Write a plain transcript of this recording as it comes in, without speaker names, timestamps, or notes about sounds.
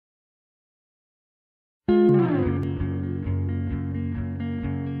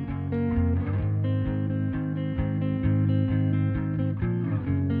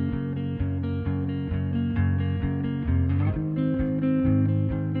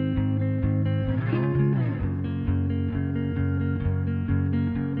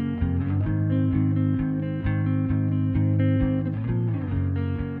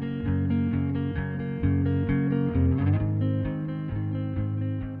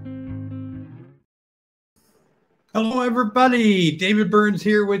Hello, everybody. David Burns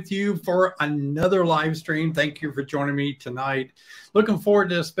here with you for another live stream. Thank you for joining me tonight. Looking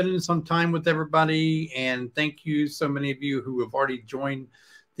forward to spending some time with everybody. And thank you, so many of you who have already joined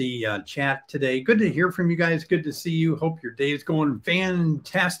the chat today. Good to hear from you guys. Good to see you. Hope your day is going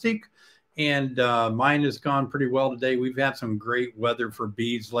fantastic. And mine has gone pretty well today. We've had some great weather for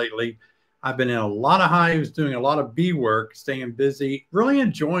bees lately. I've been in a lot of hives, doing a lot of bee work, staying busy, really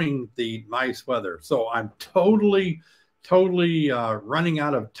enjoying the nice weather. So I'm totally running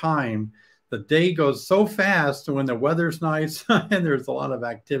out of time. The day goes so fast when the weather's nice and there's a lot of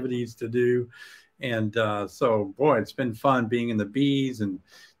activities to do. And so, boy, it's been fun being in the bees and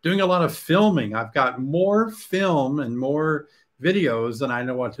doing a lot of filming. I've got more film and more videos than I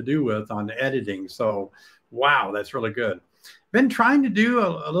know what to do with on editing. So, wow, that's really good. Been trying to do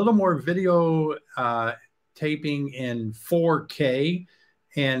a little more video taping in 4K,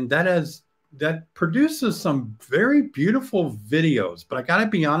 and that produces some very beautiful videos. But I got to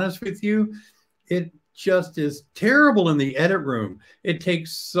be honest with you, it just is terrible in the edit room. It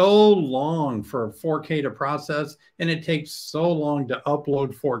takes so long for 4K to process, and it takes so long to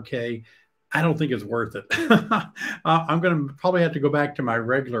upload 4K. I don't think it's worth it. I'm going to probably have to go back to my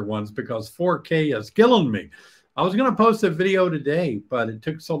regular ones because 4K is killing me. I was going to post a video today, but it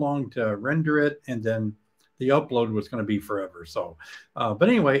took so long to render it, and then the upload was going to be forever. So, but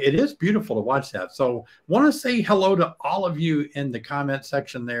anyway, it is beautiful to watch that. So want to say hello to all of you in the comment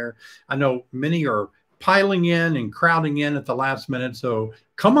section there. I know many are piling in and crowding in at the last minute. So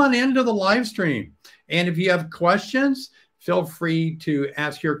come on into the live stream. And if you have questions, feel free to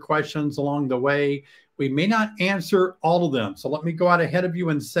ask your questions along the way. We may not answer all of them. So let me go out ahead of you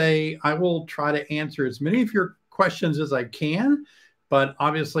and say, I will try to answer as many of your questions as I can, but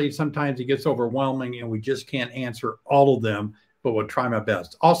obviously sometimes it gets overwhelming and we just can't answer all of them, but we'll try my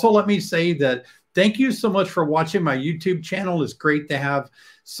best. Also, let me say that thank you so much for watching my YouTube channel. It's great to have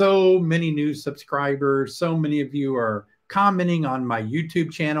so many new subscribers. So many of you are commenting on my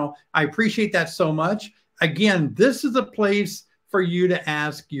YouTube channel. I appreciate that so much. Again, this is a place for you to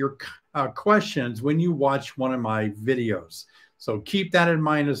ask your questions when you watch one of my videos. So keep that in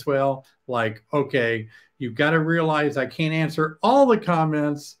mind as well. Like, okay, you've got to realize I can't answer all the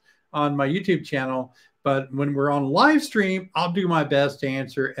comments on my YouTube channel, but when we're on live stream, I'll do my best to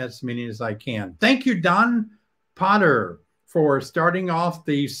answer as many as I can. Thank you, Don Potter, for starting off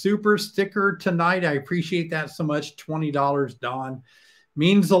the super sticker tonight. I appreciate that so much. $20, Don.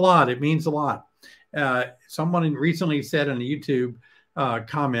 Means a lot. It means a lot. Someone recently said on the YouTube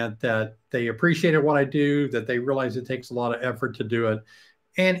comment that they appreciated what I do, that they realize it takes a lot of effort to do it.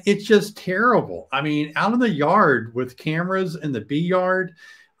 And it's just terrible. I mean, out in the yard with cameras in the bee yard,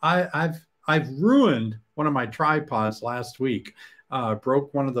 I've ruined one of my tripods last week.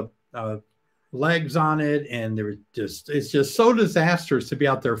 Broke one of the legs on it, and it's just so disastrous to be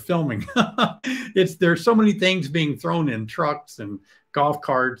out there filming. There's so many things being thrown in trucks and golf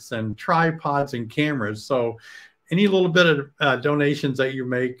carts and tripods and cameras. So any little bit of donations that you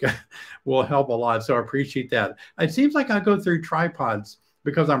make will help a lot. So I appreciate that. It seems like I go through tripods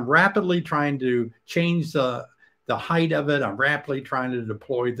because I'm rapidly trying to change the height of it. I'm rapidly trying to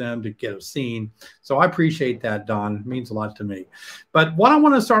deploy them to get a scene. So I appreciate that, Don. It means a lot to me. But what I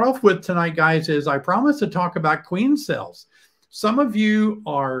want to start off with tonight, guys, is I promised to talk about queen cells. Some of you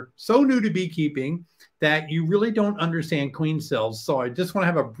are so new to beekeeping that you really don't understand queen cells. So I just want to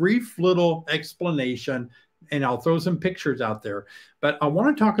have a brief little explanation, and I'll throw some pictures out there. But I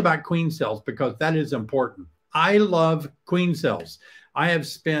want to talk about queen cells because that is important. I love queen cells. I have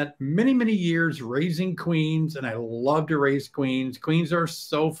spent many, many years raising queens, and I love to raise queens. Queens are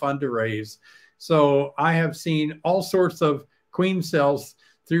so fun to raise. So I have seen all sorts of queen cells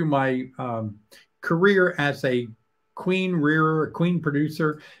through my career as a queen rearer, a queen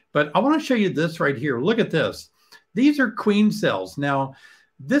producer. But I want to show you this right here. Look at this. These are queen cells. Now,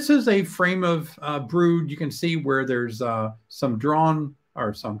 this is a frame of brood. You can see where there's some drawn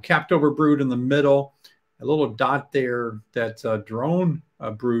or some capped over brood in the middle. A little dot there that's a drone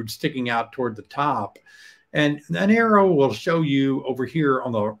brood sticking out toward the top. And an arrow will show you over here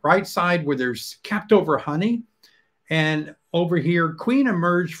on the right side where there's capped over honey. And over here, queen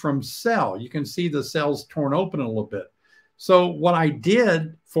emerged from cell. You can see the cells torn open a little bit. So what I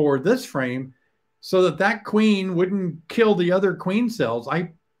did for this frame, so that queen wouldn't kill the other queen cells,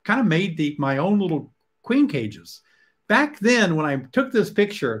 I kind of made my own little queen cages. Back then, when I took this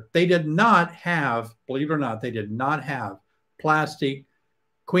picture, they did not have, believe it or not, they did not have plastic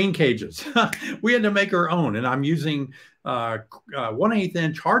queen cages. We had to make our own, and I'm using 1/8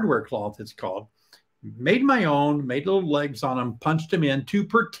 inch hardware cloth, it's called. Made my own, made little legs on them, punched them in to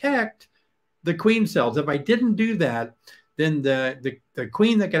protect the queen cells. If I didn't do that, then the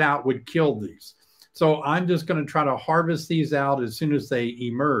queen that get out would kill these. So I'm just going to try to harvest these out as soon as they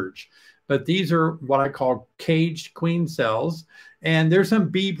emerge. But these are what I call caged queen cells. And there's some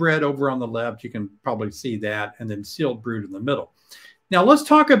bee bread over on the left. You can probably see that. And then sealed brood in the middle. Now let's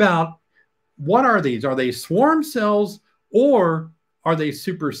talk about, what are these? Are they swarm cells or are they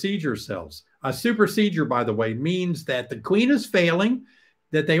supersedure cells? A supersedure, by the way, means that the queen is failing,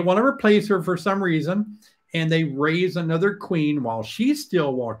 that they want to replace her for some reason, and they raise another queen while she's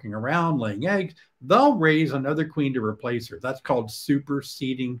still walking around laying eggs. They'll raise another queen to replace her. That's called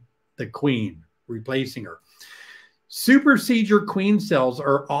superseding the queen, replacing her. Supersedure queen cells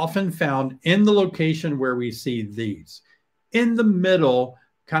are often found in the location where we see these, in the middle,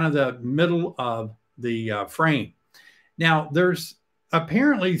 kind of the middle of the frame. Now, there's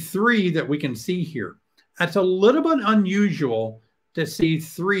apparently 3 that we can see here. That's a little bit unusual to see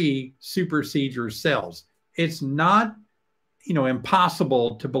 3 supersedure cells. It's not,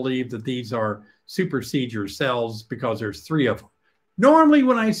 impossible to believe that these are supersedure cells because there's 3 of them. Normally,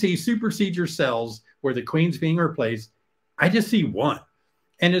 when I see supersedure cells where the queen's being replaced, I just see 1.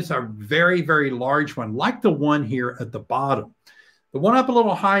 And it's a very, very large one, like the one here at the bottom. The one up a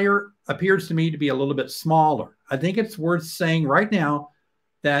little higher appears to me to be a little bit smaller. I think it's worth saying right now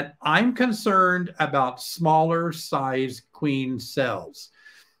that I'm concerned about smaller size queen cells,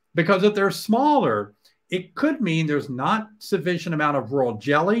 because if they're smaller, it could mean there's not sufficient amount of royal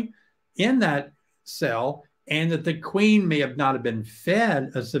jelly in that cell, and that the queen may have not been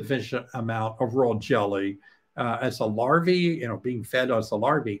fed a sufficient amount of royal jelly as a larvae, being fed as a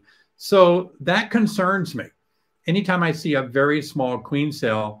larvae. So that concerns me. Anytime I see a very small queen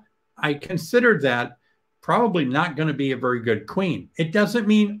cell, I consider that probably not going to be a very good queen. It doesn't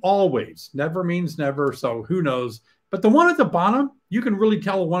mean always. Never means never, so who knows. But the one at the bottom, you can really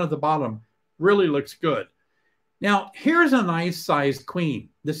tell the one at the bottom really looks good. Now, here's a nice sized queen.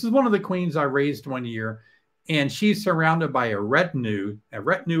 This is one of the queens I raised one year, and she's surrounded by a retinue. A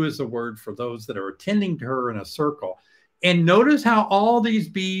retinue is a word for those that are attending to her in a circle. And notice how all these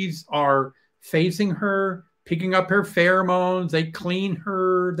bees are facing her, picking up her pheromones. They clean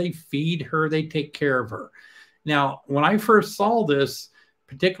her, they feed her, they take care of her. Now, when I first saw this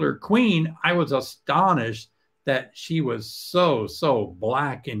particular queen, I was astonished that she was so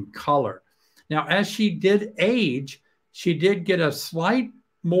black in color. Now, as she did age, she did get a slight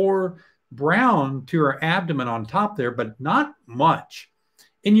more brown to her abdomen on top there, but not much.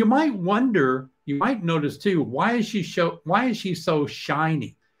 And you might wonder, you might notice too, why is she so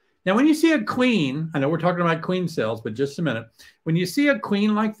shiny? Now, when you see a queen, I know we're talking about queen cells, but just a minute. When you see a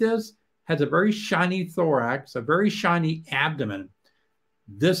queen like this, has a very shiny thorax, a very shiny abdomen,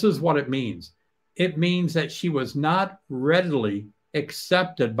 this is what it means. It means that she was not readily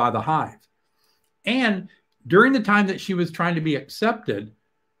accepted by the hive. And during the time that she was trying to be accepted,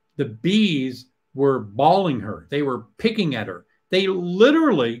 the bees were balling her. They were picking at her. They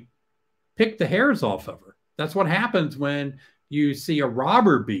literally picked the hairs off of her. That's what happens when you see a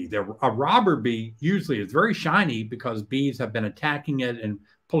robber bee. A robber bee usually is very shiny because bees have been attacking it and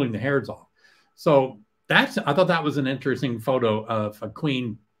pulling the hairs off. So I thought that was an interesting photo of a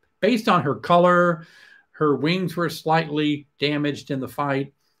queen based on her color. Her wings were slightly damaged in the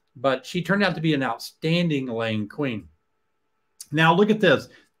fight, but she turned out to be an outstanding laying queen. Now look at this.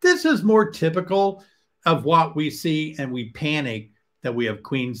 This is more typical of what we see, and we panic that we have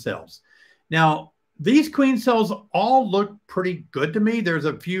queen cells. Now, these queen cells all look pretty good to me. There's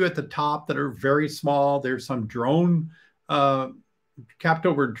a few at the top that are very small. There's some drone, capped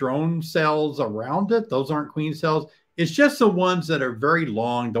over drone cells around it. Those aren't queen cells. It's just the ones that are very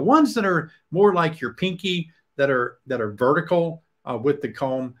long, the ones that are more like your pinky, that are vertical with the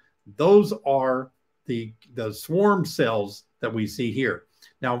comb. Those are the swarm cells that we see here.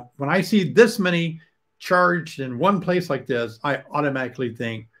 Now, when I see this many charged in one place like this, I automatically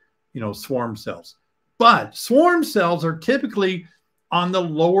think, swarm cells. But swarm cells are typically on the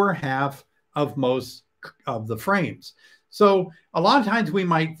lower half of most of the frames. So a lot of times we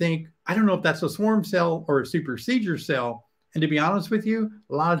might think, I don't know if that's a swarm cell or a supersedure cell. And to be honest with you,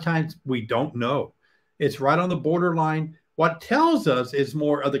 a lot of times we don't know. It's right on the borderline. What tells us is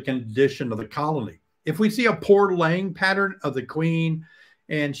more of the condition of the colony. If we see a poor laying pattern of the queen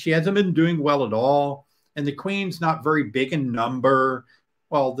and she hasn't been doing well at all, and the queen's not very big in number,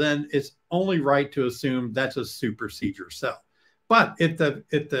 well, then it's only right to assume that's a supersedure cell. But if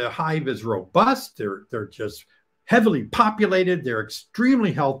the hive is robust, they're just heavily populated, they're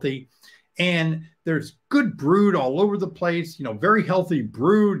extremely healthy, and there's good brood all over the place, very healthy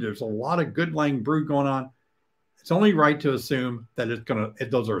brood. There's a lot of good laying brood going on. it's only right to assume that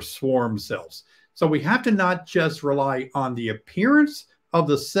those are swarm cells. So we have to not just rely on the appearance of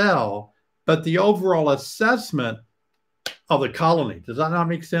the cell, but the overall assessment of the colony. Does that not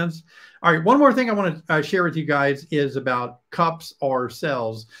make sense? All right, one more thing I want to share with you guys is about cups or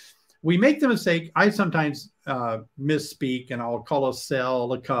cells. We make the mistake, I sometimes misspeak, and I'll call a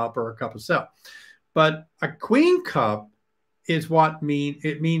cell a cup or a cup a cell. But a queen cup is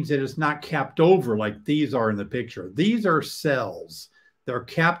it means it is not capped over like these are in the picture. These are cells. They're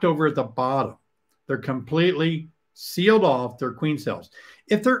capped over at the bottom. They're completely sealed off. They're queen cells.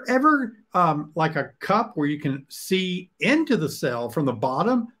 If they're ever like a cup where you can see into the cell from the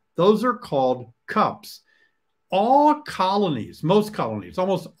bottom, those are called cups. All colonies, most colonies,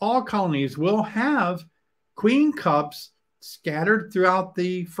 almost all colonies will have queen cups scattered throughout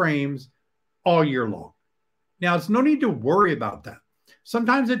the frames all year long. Now, it's no need to worry about that.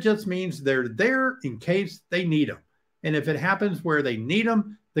 Sometimes it just means they're there in case they need them. And if it happens where they need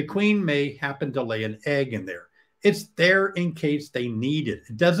them, the queen may happen to lay an egg in there. It's there in case they need it.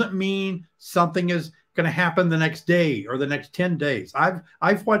 It doesn't mean something is going to happen the next day or the next 10 days.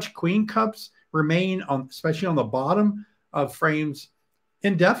 I've watched queen cups remain on, especially on the bottom of frames,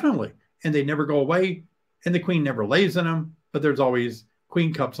 indefinitely, and they never go away, and the queen never lays in them, but there's always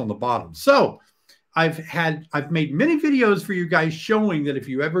queen cups on the bottom. So I've made many videos for you guys showing that if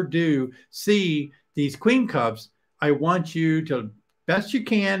you ever do see these queen cups, I want you to, best you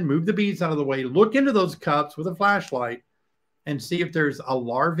can, move the bees out of the way, look into those cups with a flashlight and see if there's a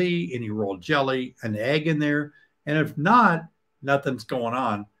larvae, any rolled jelly, an egg in there. And if not, nothing's going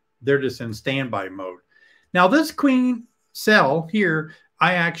on. They're just in standby mode. Now, this queen cell here,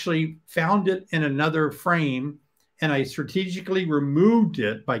 I actually found it in another frame, and I strategically removed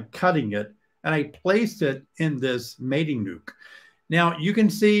it by cutting it, and I placed it in this mating nuke. Now, you can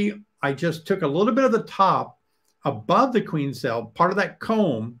see I just took a little bit of the top above the queen cell, part of that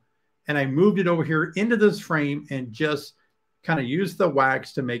comb, and I moved it over here into this frame and just kind of used the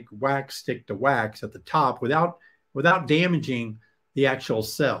wax to make wax stick to wax at the top without damaging the actual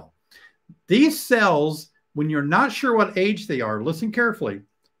cell. These cells, when you're not sure what age they are, listen carefully.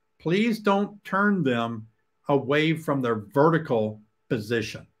 Please don't turn them away from their vertical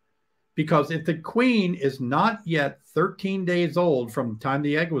position. Because if the queen is not yet 13 days old from the time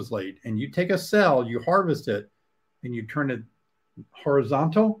the egg was laid, and you take a cell, you harvest it, and you turn it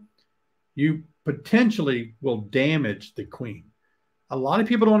horizontal, you potentially will damage the queen. A lot of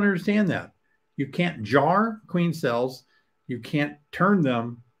people don't understand that. You can't jar queen cells. You can't turn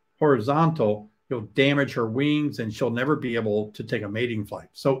them horizontal. You'll damage her wings, and she'll never be able to take a mating flight.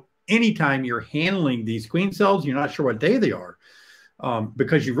 So anytime you're handling these queen cells, you're not sure what day they are,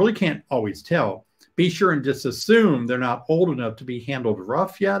 because you really can't always tell. Be sure and just assume they're not old enough to be handled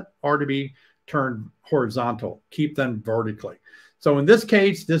rough yet or to be turned horizontal. Keep them vertically. So in this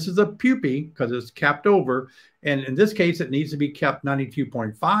case, this is a pupae because it's capped over. And in this case, it needs to be kept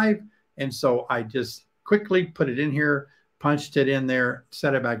 92.5. And so I just quickly put it in here, punched it in there,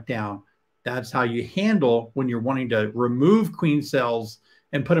 set it back down. That's how you handle when you're wanting to remove queen cells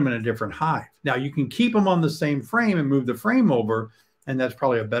and put them in a different hive. Now, you can keep them on the same frame and move the frame over, and that's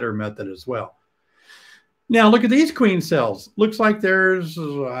probably a better method as well. Now, look at these queen cells. Looks like there's,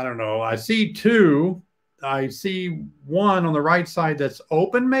 I don't know, I see two. I see one on the right side that's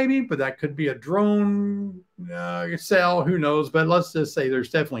open maybe, but that could be a drone cell, who knows? But let's just say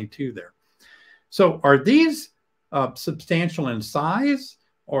there's definitely two there. So are these substantial in size,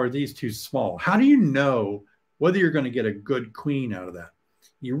 or are these too small? How do you know whether you're going to get a good queen out of that?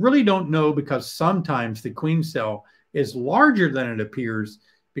 You really don't know, because sometimes the queen cell is larger than it appears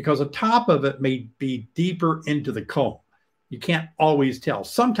because the top of it may be deeper into the comb. You can't always tell.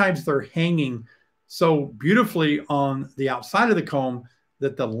 Sometimes they're hanging so beautifully on the outside of the comb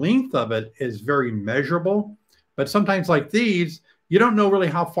that the length of it is very measurable. But sometimes, like these, you don't know really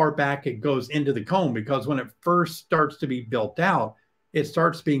how far back it goes into the comb, because when it first starts to be built out, it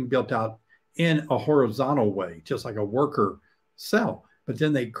starts being built out in a horizontal way, just like a worker cell, but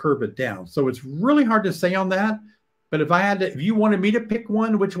then they curve it down. So it's really hard to say on that. But if you wanted me to pick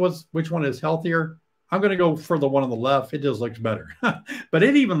one, which one is healthier, I'm going to go for the one on the left. It just looks better, but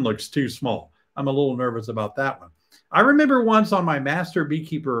it even looks too small. I'm a little nervous about that one. I remember once on my master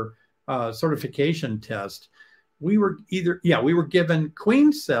beekeeper certification test, we were given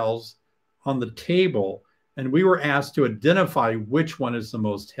queen cells on the table, and we were asked to identify which one is the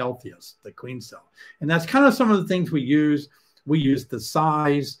most healthiest, the queen cell. And that's kind of some of the things we use. We use the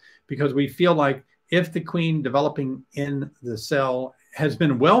size, because we feel like if the queen developing in the cell has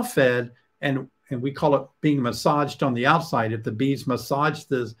been well fed, and we call it being massaged on the outside, if the bees massage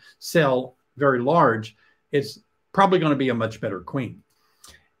the cell very large, it's probably going to be a much better queen.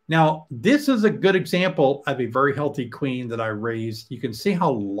 Now, this is a good example of a very healthy queen that I raised. You can see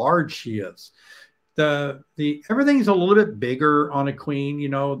how large she is. Everything's a little bit bigger on a queen, you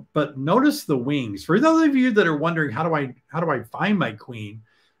know, but notice the wings. For those of you that are wondering, how do I find my queen?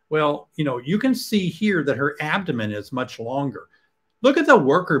 Well, you know, you can see here that her abdomen is much longer. Look at the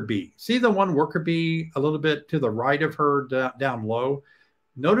worker bee. See the one worker bee a little bit to the right of her down low?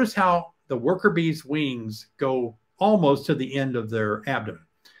 Notice how the worker bee's wings go almost to the end of their abdomen.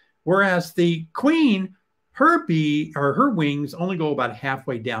 Whereas the queen, her wings only go about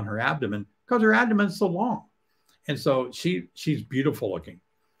halfway down her abdomen because her abdomen's so long. And so she's beautiful looking.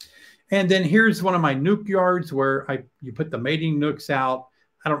 And then here's one of my nuke yards where you put the mating nooks out.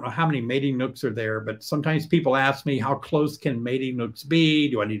 I don't know how many mating nooks are there, but sometimes people ask me, how close can mating nooks be?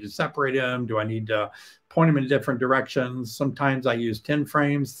 Do I need to separate them? Do I need to point them in different directions? Sometimes I use 10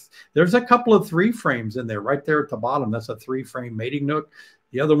 frames. There's a couple of 3 frames in there right there at the bottom. That's a 3-frame mating nook.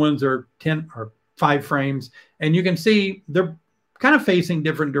 The other ones are 10 or 5 frames. And you can see they're kind of facing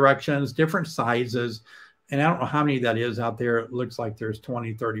different directions, different sizes. And I don't know how many that is out there. It looks like there's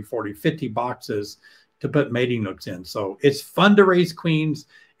 20, 30, 40, 50 boxes to put mating nooks in. So it's fun to raise queens,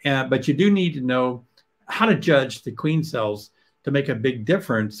 but you do need to know how to judge the queen cells to make a big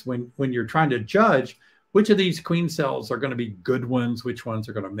difference when you're trying to judge which of these queen cells are going to be good ones, which ones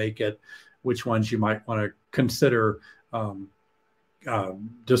are going to make it, which ones you might want to consider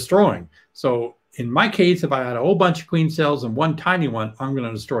destroying. So in my case, if I had a whole bunch of queen cells and one tiny one, I'm going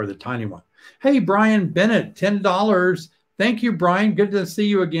to destroy the tiny one. Hey, Brian Bennett, $10. Thank you, Brian. Good to see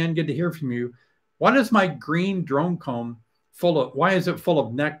you again. Good to hear from you. Why is my green drone comb why is it full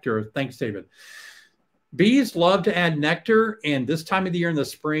of nectar? Thanks, David. Bees love to add nectar, and this time of the year in the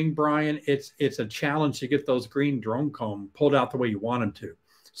spring, Brian, it's a challenge to get those green drone comb pulled out the way you want them to.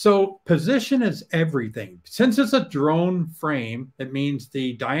 So position is everything. Since it's a drone frame, it means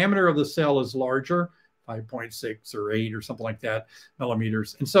the diameter of the cell is larger, 5.6 or 8 or something like that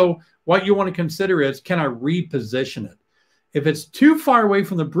millimeters. And so what you want to consider is, can I reposition it? If it's too far away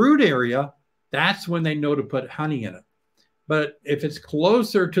from the brood area, that's when they know to put honey in it. But if it's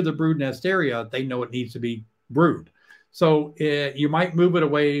closer to the brood nest area, they know it needs to be brewed. So you might move it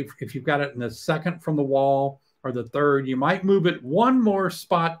away. If you've got it in the second from the wall or the third, you might move it one more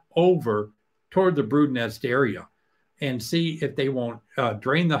spot over toward the brood nest area and see if they won't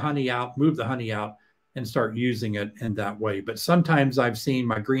drain the honey out, move the honey out, and start using it in that way. But sometimes I've seen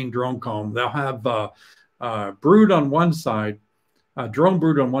my green drone comb, they'll have brood on one side, drone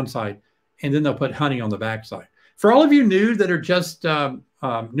brood on one side, and then they'll put honey on the backside. For all of you new that are just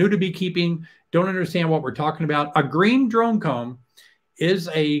new to beekeeping, don't understand what we're talking about, a green drone comb is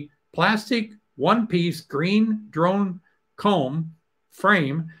a plastic one-piece green drone comb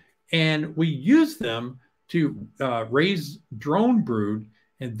frame, and we use them to raise drone brood,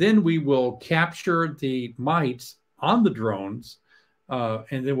 and then we will capture the mites on the drones,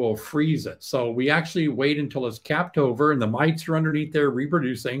 and then we'll freeze it. So we actually wait until it's capped over and the mites are underneath there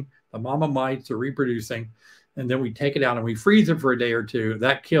reproducing, the mama mites are reproducing, and then we take it out and we freeze it for a day or two.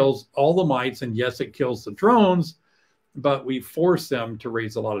 That kills all the mites, and yes, it kills the drones, but we force them to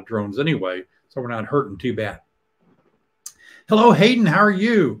raise a lot of drones anyway, so we're not hurting too bad. Hello, Hayden, how are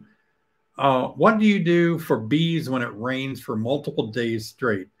you? What do you do for bees when it rains for multiple days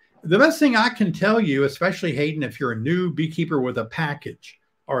straight? The best thing I can tell you, especially Hayden, if you're a new beekeeper with a package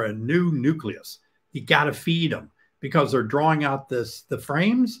or a new nucleus, you got to feed them because they're drawing out the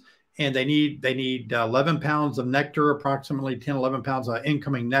frames, and they need 11 pounds of nectar, approximately 10, 11 pounds of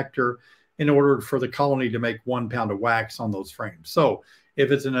incoming nectar in order for the colony to make 1 pound of wax on those frames. So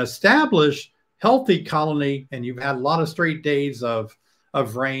if it's an established, healthy colony and you've had a lot of straight days of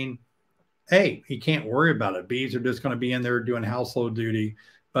rain, hey, you can't worry about it. Bees are just going to be in there doing household duty,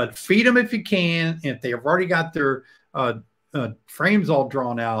 but feed them if you can. If they have already got their frames all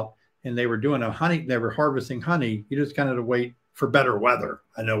drawn out and they were doing they were harvesting honey, you just kind of wait for better weather.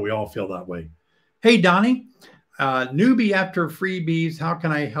 I know we all feel that way. Hey, Donnie, newbie after freebies, how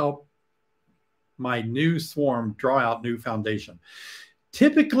can I help my new swarm draw out new foundation?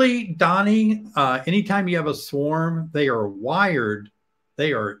 Typically, Donnie, anytime you have a swarm, they are wired,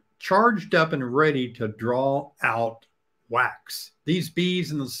 they are charged up and ready to draw out wax. These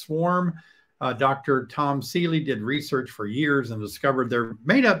bees in the swarm, Dr. Tom Seeley did research for years and discovered they're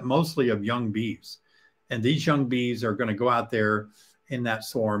made up mostly of young bees. And these young bees are going to go out there in that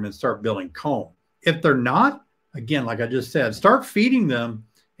swarm and start building comb. If they're not, again, like I just said, start feeding them,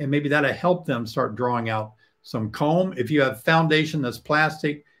 and maybe that'll help them start drawing out some comb. If you have foundation that's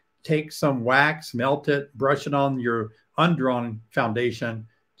plastic, take some wax, melt it, brush it on your undrawn foundation,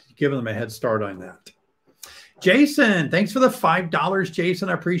 to give them a head start on that. Jason, thanks for the $5, Jason.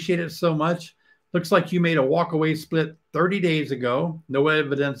 I appreciate it so much. Looks like you made a walkaway split 30 days ago. No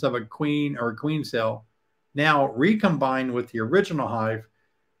evidence of a queen or a queen cell. Now recombined with the original hive.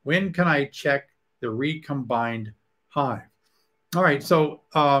 When can I check the recombined hive? All right. So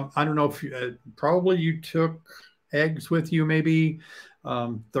I don't know if probably you took eggs with you maybe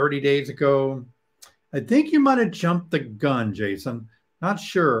 30 days ago. I think you might have jumped the gun, Jason. Not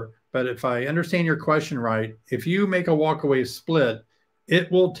sure. But if I understand your question right, if you make a walkaway split,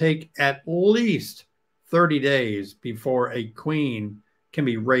 it will take at least 30 days before a queen can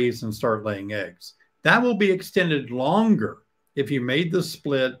be raised and start laying eggs. That will be extended longer if you made the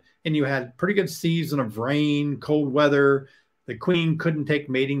split and you had a pretty good season of rain, cold weather, the queen couldn't take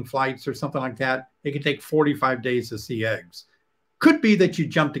mating flights or something like that. It could take 45 days to see eggs. Could be that you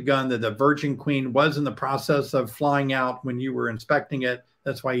jumped a gun, that the virgin queen was in the process of flying out when you were inspecting it.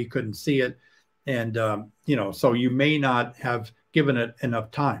 That's why you couldn't see it. And, so you may not have given it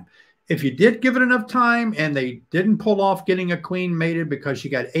enough time. If you did give it enough time and they didn't pull off getting a queen mated because she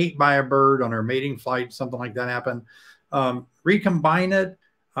got ate by a bird on her mating flight, something like that happened, recombine it.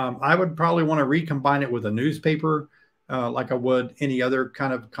 I would probably want to recombine it with a newspaper like I would any other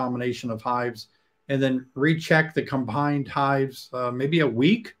kind of combination of hives, and then recheck the combined hives maybe a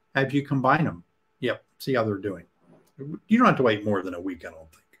week after you combine them. Yep, see how they're doing. You don't have to wait more than a week, I don't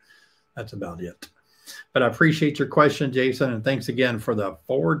think. That's about it. But I appreciate your question, Jason, and thanks again for the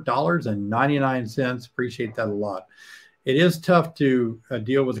 $4.99. Appreciate that a lot. It is tough to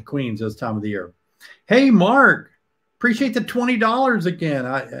deal with the queens this time of the year. Hey, Mark, appreciate the $20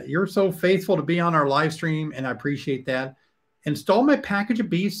 again. You're so faithful to be on our live stream, and I appreciate that. Install my package of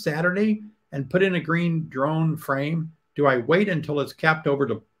bees Saturday and put in a green drone frame. Do I wait until it's capped over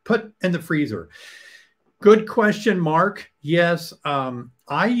to put in the freezer? Good question, Mark. Yes,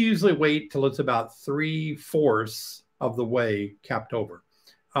 I usually wait till it's about 3/4 of the way capped over.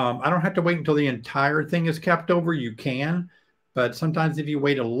 I don't have to wait until the entire thing is capped over. You can, but sometimes if you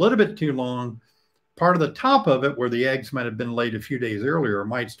wait a little bit too long, part of the top of it where the eggs might have been laid a few days earlier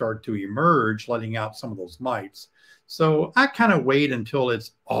might start to emerge, letting out some of those mites. So I kind of wait until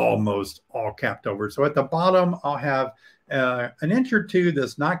it's almost all capped over. So at the bottom, I'll have an inch or two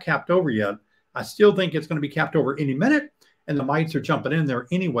that's not capped over yet. I still think it's going to be capped over any minute, and the mites are jumping in there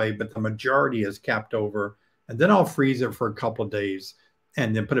anyway, but the majority is capped over. And then I'll freeze it for a couple of days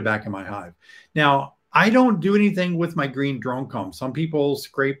and then put it back in my hive. Now, I don't do anything with my green drone comb. Some people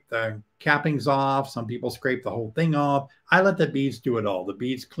scrape the cappings off. Some people scrape the whole thing off. I let the bees do it all. The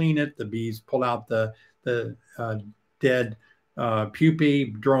bees clean it. The bees pull out the dead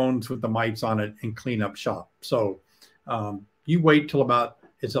pupae drones with the mites on it and clean up shop. So you wait till about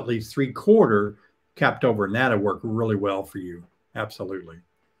it's at least 3/4 capped over, and that'll work really well for you. Absolutely.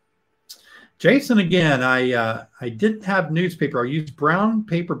 Jason, again, I didn't have newspaper. I used brown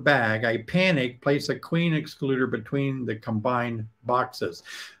paper bag. I panicked, placed a queen excluder between the combined boxes.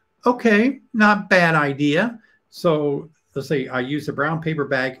 Okay, not bad idea. So let's say I used a brown paper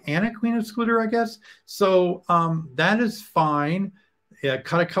bag and a queen excluder, I guess. So that is fine.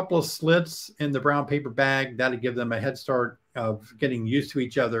 Cut a couple of slits in the brown paper bag. That'll give them a head start of getting used to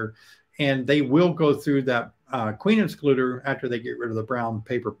each other. And they will go through that queen excluder after they get rid of the brown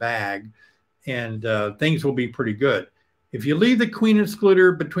paper bag. And things will be pretty good. If you leave the queen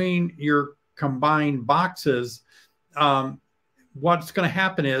excluder between your combined boxes, what's going to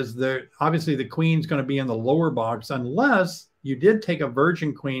happen is obviously the queen's going to be in the lower box unless you did take a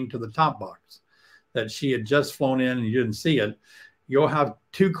virgin queen to the top box that she had just flown in and you didn't see it. You'll have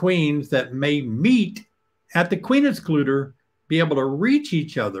two queens that may meet at the queen excluder, be able to reach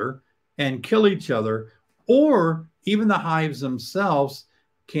each other and kill each other, or even the hives themselves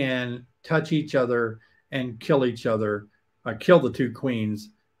can touch each other and kill each other, kill the two queens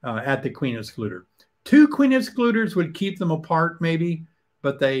at the queen excluder. Two queen excluders would keep them apart maybe,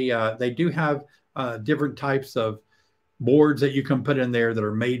 but they do have different types of boards that you can put in there that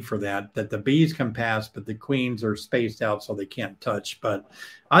are made for that the bees can pass, but the queens are spaced out so they can't touch. But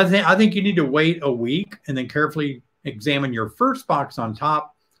I think you need to wait a week and then carefully examine your first box on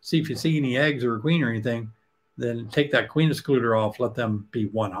top, see if you see any eggs or a queen or anything, then take that queen excluder off, let them be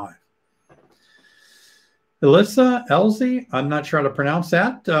one hive. Elsie, I'm not sure how to pronounce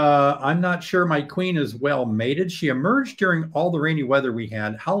that. I'm not sure my queen is well mated. She emerged during all the rainy weather we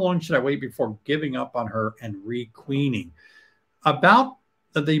had. How long should I wait before giving up on her and re-queening? About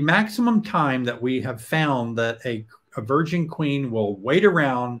the maximum time that we have found that a virgin queen will wait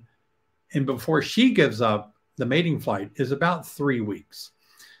around and before she gives up the mating flight is about 3 weeks.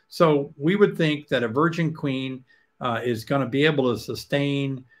 So we would think that a virgin queen is going to be able to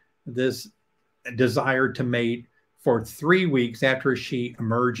sustain this desire to mate for 3 weeks after she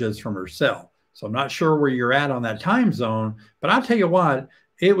emerges from her cell. So I'm not sure where you're at on that time zone, but I'll tell you what,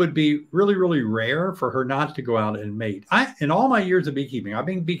 it would be really, really rare for her not to go out and mate. In all my years of beekeeping, I've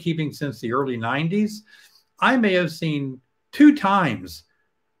been beekeeping since the early 90s. I may have seen 2 times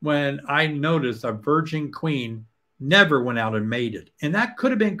when I noticed a virgin queen never went out and mated. And that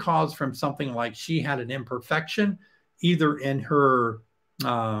could have been caused from something like she had an imperfection, either in her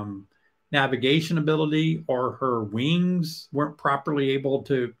navigation ability or her wings weren't properly able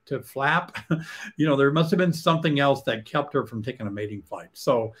to flap. You know, there must have been something else that kept her from taking a mating flight.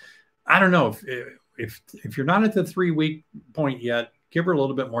 So I don't know if you're not at the 3-week point yet, give her a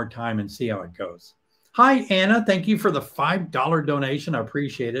little bit more time and see how it goes. Hi, Anna. Thank you for the $5 donation. I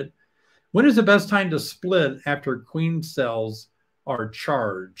appreciate it. When is the best time to split after queen cells are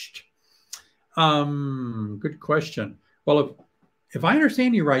charged? Good question. Well, if I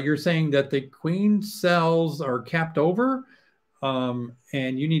understand you right, you're saying that the queen cells are capped over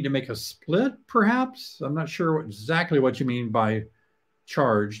and you need to make a split, perhaps? I'm not sure exactly what you mean by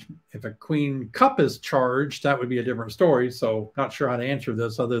charged. If a queen cup is charged, that would be a different story. So not sure how to answer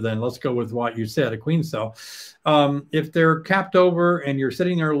this other than let's go with what you said, a queen cell. If they're capped over and you're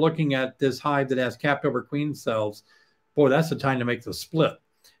sitting there looking at this hive that has capped over queen cells, boy, that's the time to make the split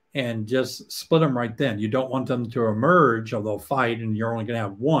and just split them right then. You don't want them to emerge or they'll fight and you're only going to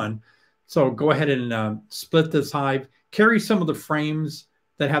have one. So go ahead and split this hive, carry some of the frames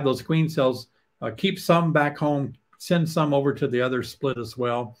that have those queen cells, keep some back home, send some over to the other split as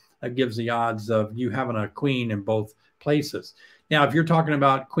well. That gives the odds of you having a queen in both places. Now, if you're talking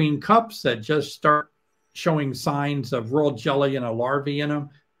about queen cups that just start showing signs of royal jelly and a larvae in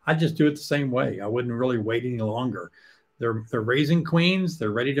them, I just do it the same way. I wouldn't really wait any longer. They're raising queens.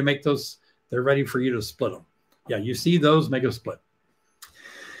 They're ready to make those. They're ready for you to split them. Yeah, you see those, make a split.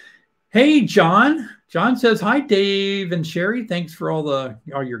 Hey, John. John says, hi, Dave and Sherry. Thanks for all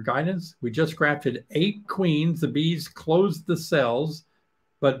your guidance. We just grafted 8 queens. The bees closed the cells,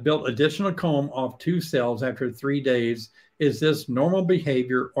 but built additional comb off 2 cells after 3 days. Is this normal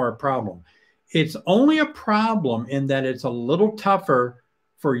behavior or a problem? It's only a problem in that it's a little tougher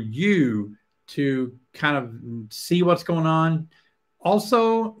for you to kind of see what's going on.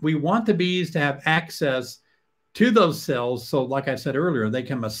 Also, we want the bees to have access to those cells. So like I said earlier, they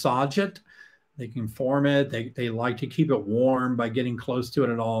can massage it, they can form it. They like to keep it warm by getting close to it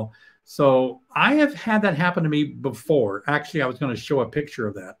at all. So I have had that happen to me before. Actually, I was going to show a picture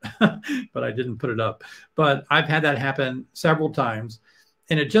of that, but I didn't put it up. But I've had that happen several times.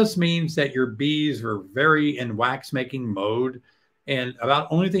 And it just means that your bees are very in wax making mode. And about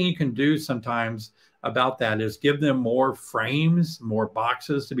only thing you can do sometimes about that is give them more frames, more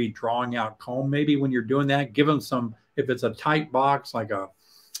boxes to be drawing out comb. Maybe when you're doing that, give them some, if it's a tight box, like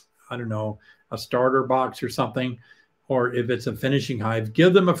I don't know, a starter box or something, or if it's a finishing hive,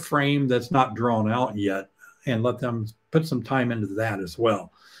 give them a frame that's not drawn out yet and let them put some time into that as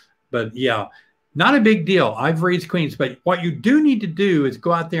well. But yeah, not a big deal. I've raised queens, but what you do need to do is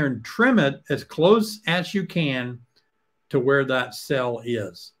go out there and trim it as close as you can to where that cell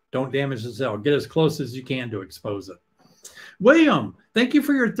is. Don't damage the cell. Get as close as you can to expose it. William, thank you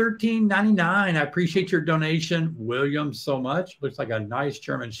for your $13.99. I appreciate your donation, William, so much. Looks like a nice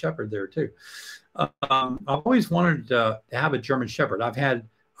German Shepherd there too. I've always wanted to have a German Shepherd. I've had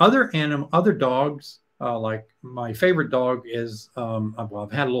other dogs. Like my favorite dog is, well,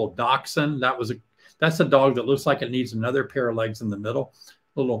 I've had a little Dachshund. That's a dog that looks like it needs another pair of legs in the middle.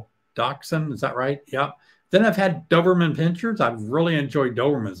 Little Dachshund, is that right? Yeah. Then I've had Doberman Pinschers. I've really enjoyed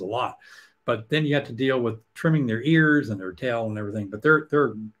Dobermans a lot, but then you have to deal with trimming their ears and their tail and everything, but they're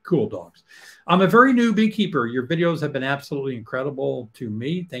cool dogs. I'm a very new beekeeper. Your videos have been absolutely incredible to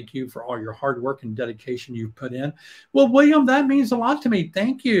me. Thank you for all your hard work and dedication you've put in. Well, William, that means a lot to me.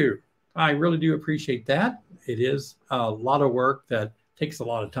 Thank you. I really do appreciate that. It is a lot of work that takes a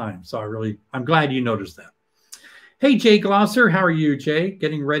lot of time. So I'm glad you noticed that. Hey, Jay Glosser, how are you, Jay?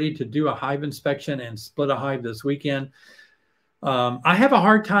 Getting ready to do a hive inspection and split a hive this weekend. I have a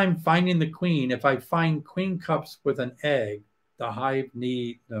hard time finding the queen. If I find queen cups with an egg, the hive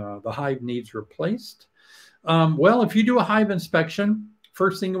needs replaced. Well, if you do a hive inspection,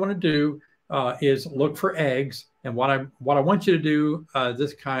 first thing you want to do is look for eggs. And what I want you to do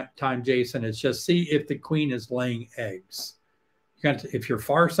this time, Jason, is just see if the queen is laying eggs. If you're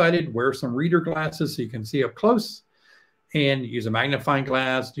farsighted, wear some reader glasses so you can see up close. And use a magnifying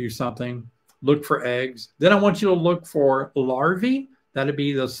glass, do something, look for eggs. Then I want you to look for larvae. That'd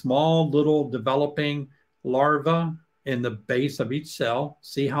be the small little developing larva in the base of each cell.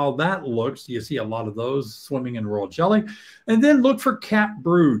 See how that looks. You see a lot of those swimming in royal jelly. And then look for capped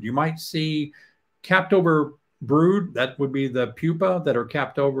brood. You might see capped over brood, that would be the pupa that are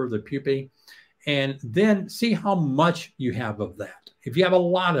capped over the pupae, and then see how much you have of that. If you have a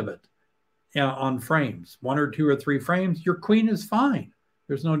lot of it on frames, 1 or 2 or 3 frames, your queen is fine.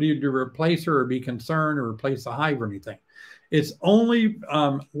 There's no need to replace her or be concerned or replace the hive or anything. It's only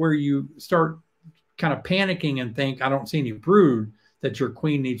where you start kind of panicking and think, I don't see any brood, that your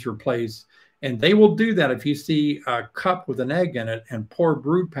queen needs replaced. And they will do that if you see a cup with an egg in it and poor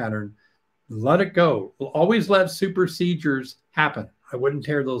brood pattern. Let it go. Always let supersedures happen. I wouldn't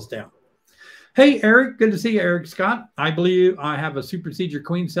tear those down. Hey, Eric, good to see you, Eric Scott. I believe I have a supersedure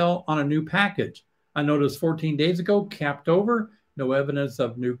queen cell on a new package. I noticed 14 days ago, capped over, no evidence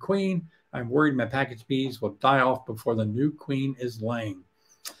of new queen. I'm worried my package bees will die off before the new queen is laying.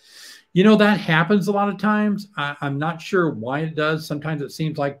 You know, that happens a lot of times. I'm not sure why it does. Sometimes it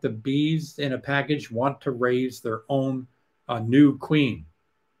seems like the bees in a package want to raise their own new queen.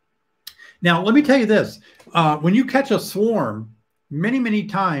 Now, let me tell you this. When you catch a swarm, many, many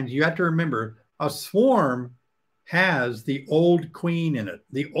times you have to remember a swarm has the old queen in it.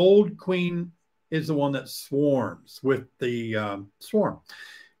 The old queen is the one that swarms with the swarm.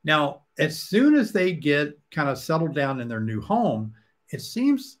 Now, as soon as they get kind of settled down in their new home, it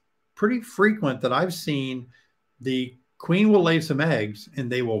seems pretty frequent that I've seen the queen will lay some eggs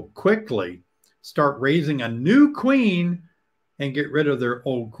and they will quickly start raising a new queen and get rid of their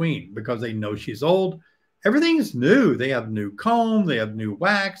old queen because they know she's old. Everything's new. They have new comb, they have new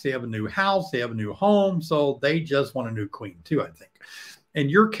wax, they have a new house, they have a new home. So they just want a new queen too, I think. In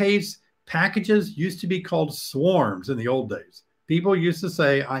your case, packages used to be called swarms in the old days. People used to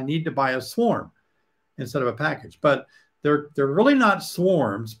say, I need to buy a swarm instead of a package. But they're really not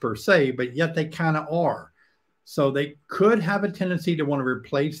swarms per se, but yet they kind of are. So they could have a tendency to want to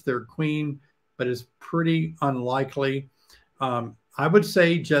replace their queen, but it's pretty unlikely. I would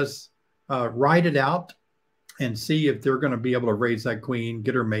say just ride it out and see if they're going to be able to raise that queen,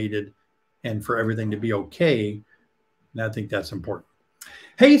 get her mated, and for everything to be okay. And I think that's important.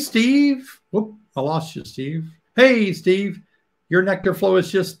 Hey, Steve. Whoop, I lost you, Steve. Hey, Steve. Your nectar flow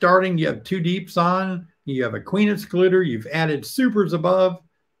is just starting. You have 2 deeps on. You have a queen excluder. You've added supers above,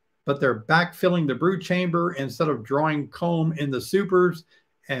 but they're backfilling the brood chamber instead of drawing comb in the supers.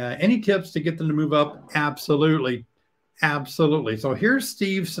 Any tips to get them to move up? Absolutely. Absolutely. So here's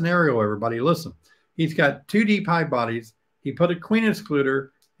Steve's scenario, everybody. Listen, he's got 2 deep hive bodies. He put a queen excluder.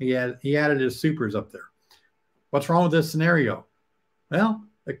 He added his supers up there. What's wrong with this scenario? Well,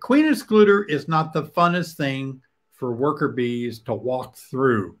 the queen excluder is not the funnest thing for worker bees to walk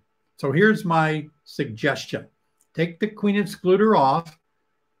through. So here's my suggestion. Take the queen excluder off.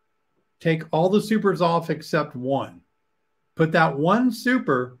 Take all the supers off except one. Put that one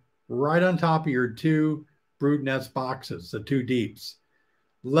super right on top of your 2 brood nest boxes, the 2 deeps.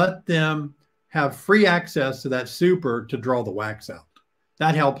 Let them have free access to that super to draw the wax out.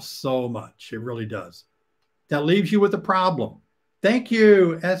 That helps so much. It really does. That leaves you with a problem. Thank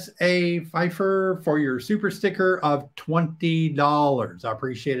you, S.A. Pfeiffer, for your super sticker of $20. I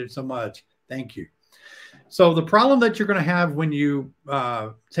appreciate it so much. Thank you. So the problem that you're going to have when you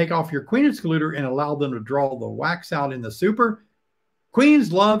take off your queen excluder and allow them to draw the wax out in the super,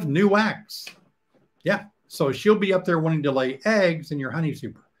 queens love new wax. Yeah, so she'll be up there wanting to lay eggs in your honey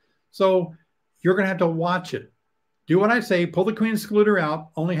super. So you're going to have to watch it. Do what I say, pull the queen excluder out,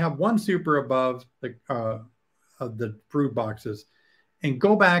 only have 1 super above the brood boxes, and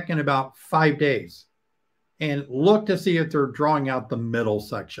go back in about 5 days and look to see if they're drawing out the middle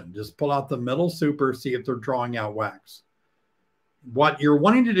section. Just pull out the middle super, see if they're drawing out wax. What you're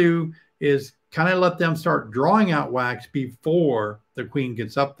wanting to do is kind of let them start drawing out wax before the queen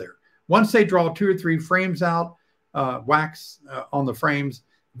gets up there. Once they draw 2 or 3 frames out, wax on the frames,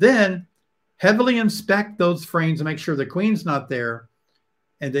 then heavily inspect those frames and make sure the queen's not there.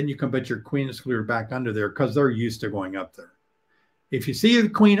 And then you can put your queen excluder back under there because they're used to going up there. If you see the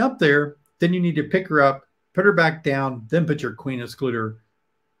queen up there, then you need to pick her up, put her back down, then put your queen excluder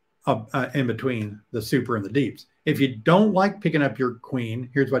up, in between the super and the deeps. If you don't like picking up your queen,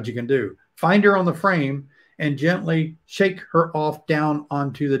 here's what you can do. Find her on the frame and gently shake her off down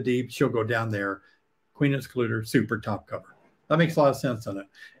onto the deep. She'll go down there. Queen excluder, super top cover. That makes a lot of sense on it.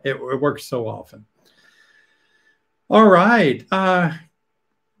 It works so often. All right.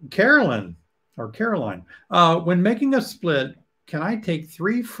 Caroline, when making a split, can I take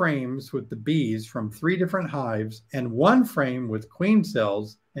 3 frames with the bees from 3 different hives and 1 frame with queen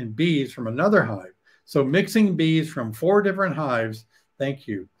cells and bees from another hive? So mixing bees from 4 different hives. Thank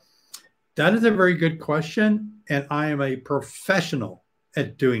you. That is a very good question, and I am a professional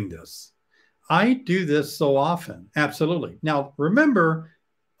at doing this. I do this so often. Absolutely. Now, remember,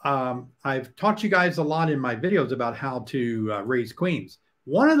 I've taught you guys a lot in my videos about how to raise queens.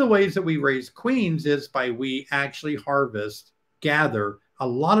 One of the ways that we raise queens is we actually gather a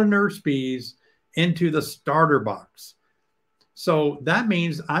lot of nurse bees into the starter box. So that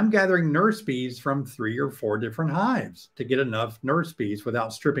means I'm gathering nurse bees from 3 or 4 different hives to get enough nurse bees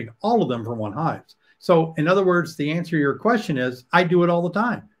without stripping all of them from one hive. So in other words, the answer to your question is I do it all the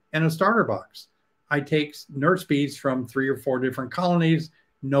time in a starter box. I take nurse bees from 3 or 4 different colonies.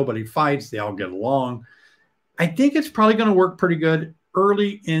 Nobody fights. They all get along. I think it's probably going to work pretty good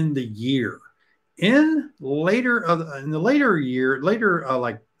early in the year. In the later year,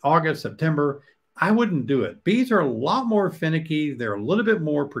 like August, September, I wouldn't do it. Bees are a lot more finicky. They're a little bit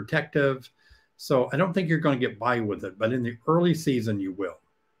more protective. So I don't think you're going to get by with it. But in the early season, you will.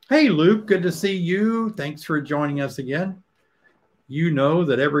 Hey, Luke, good to see you. Thanks for joining us again. You know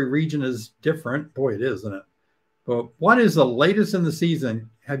that every region is different. Boy, it is, isn't it? But what is the latest in the season?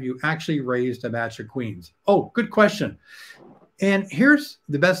 Have you actually raised a batch of queens? Oh, good question. And here's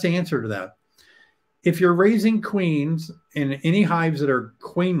the best answer to that. If you're raising queens in any hives that are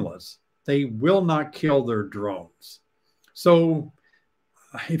queenless, they will not kill their drones. So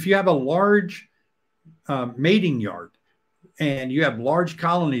if you have a large mating yard and you have large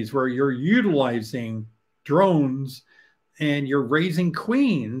colonies where you're utilizing drones and you're raising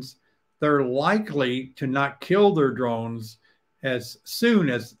queens, they're likely to not kill their drones as soon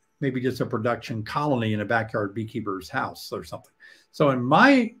as maybe just a production colony in a backyard beekeeper's house or something. So in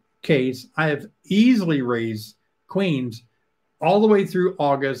my case, I have easily raised queens all the way through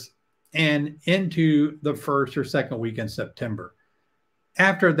August and into the 1st or 2nd week in September.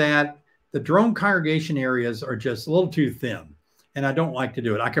 After that, the drone congregation areas are just a little too thin, and I don't like to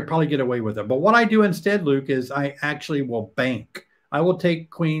do it. I could probably get away with it. But what I do instead, Luke, is I actually will bank. I will take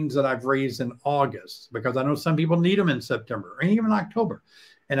queens that I've raised in August because I know some people need them in September or even October,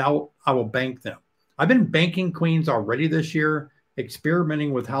 and I will bank them. I've been banking queens already this year,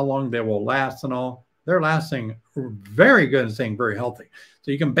 experimenting with how long they will last and all. They're lasting very good and staying very healthy.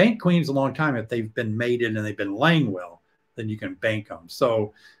 So you can bank queens a long time if they've been mated and they've been laying well, then you can bank them.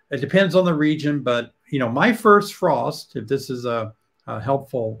 So it depends on the region, but you know, my first frost, if this is a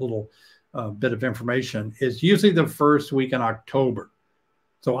helpful little bit of information, is usually the 1st week in October.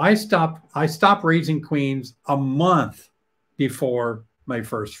 So I stop raising queens a month before my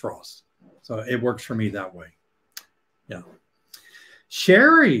first frost. So it works for me that way. Yeah.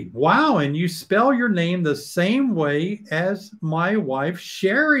 Sherry, wow, and you spell your name the same way as my wife,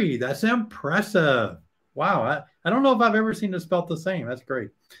 Sherry. That's impressive. Wow, I don't know if I've ever seen it spelled the same. That's great.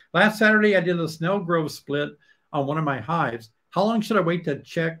 Last Saturday, I did a Snell Grove split on one of my hives. How long should I wait to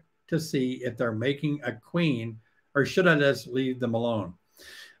check to see if they're making a queen, or should I just leave them alone?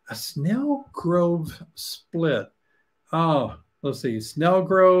 A Snell Grove split. Oh, let's see. Snell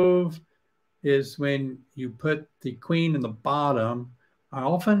Grove is when you put the queen in the bottom. I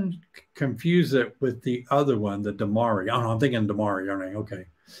often confuse it with the other one, the Damari. Oh, no, I'm thinking Damari, aren't I? Okay.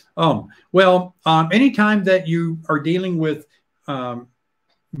 Anytime that you are dealing with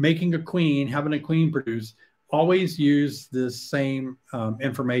making a queen, having a queen produce, always use this same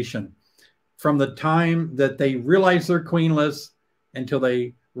information. From the time that they realize they're queenless until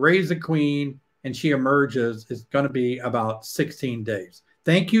they raise a queen and she emerges, it's going to be about 16 days.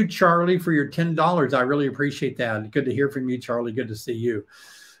 Thank you, Charlie, for your $10. I really appreciate that. Good to hear from you, Charlie. Good to see you.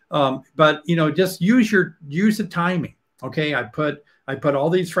 But you know, just use the timing. Okay, I put all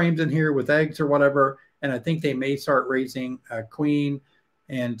these frames in here with eggs or whatever, and I think they may start raising a queen.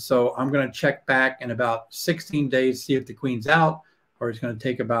 And so I'm going to check back in about 16 days, see if the queen's out, or it's going to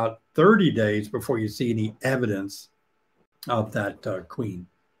take about 30 days before you see any evidence of that queen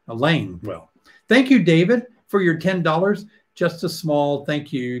laying well. Thank you, David, for your $10. Just a small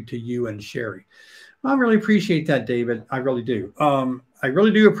thank you to you and Sherry. I really appreciate that, David. I really do. I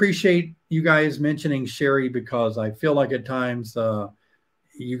really do appreciate you guys mentioning Sherry, because I feel like at times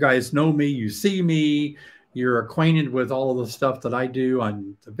you guys know me, you see me, you're acquainted with all of the stuff that I do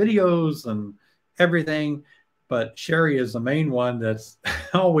on the videos and everything. But Sherry is the main one that's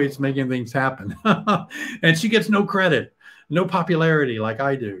always making things happen. And she gets no credit, no popularity like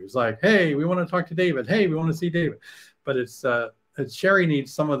I do. It's like, hey, we want to talk to David. Hey, we want to see David. But it's Sherry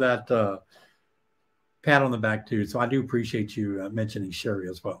needs some of that pat on the back too. So I do appreciate you mentioning Sherry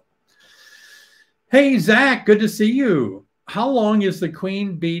as well. Hey, Zach, good to see you. How long is the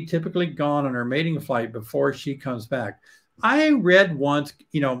queen bee typically gone on her mating flight before she comes back? I read once,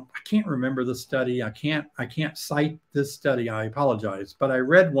 you know, I can't remember the study. I can't cite this study. I apologize. But I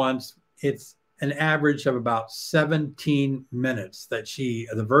read once it's an average of about 17 minutes that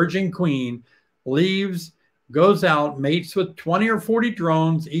the virgin queen leaves goes out, mates with 20 or 40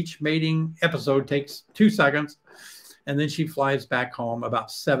 drones. Each mating episode takes 2 seconds. And then she flies back home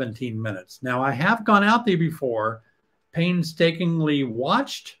about 17 minutes. Now, I have gone out there before, painstakingly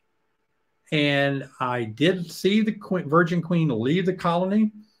watched, and I did see the virgin queen leave the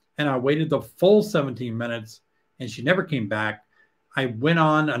colony, and I waited the full 17 minutes, and she never came back. I went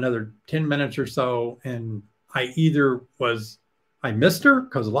on another 10 minutes or so, and I missed her,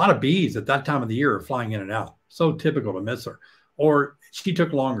 because a lot of bees at that time of the year are flying in and out. So typical to miss her. Or she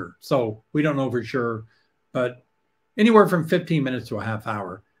took longer. So we don't know for sure, but anywhere from 15 minutes to a half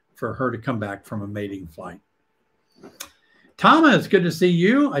hour for her to come back from a mating flight. Thomas, good to see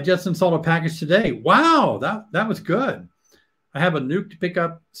you. I just installed a package today. Wow, that was good. I have a nuke to pick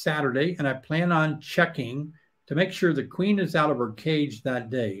up Saturday, and I plan on checking to make sure the queen is out of her cage that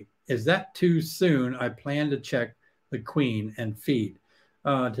day. Is that too soon? I plan to check the queen and feed.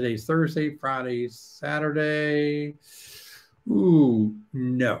 Today's Thursday, Friday, Saturday. Ooh,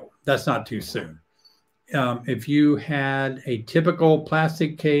 no, that's not too soon. If you had a typical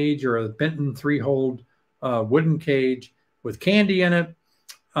plastic cage or a Benton 3-hole wooden cage with candy in it,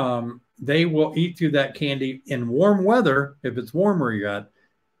 they will eat through that candy in warm weather. If it's warm where you're at,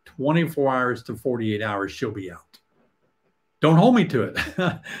 24 hours to 48 hours, she'll be out. Don't hold me to it.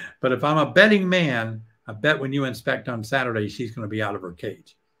 But if I'm a betting man, I bet when you inspect on Saturday, she's going to be out of her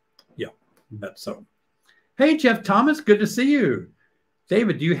cage. Yeah, I bet so. Hey, Jeff Thomas, good to see you.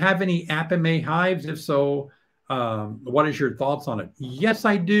 David, do you have any Apiary hives? If so, what is your thoughts on it? Yes,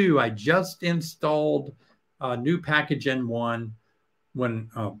 I do. I just installed a new package N1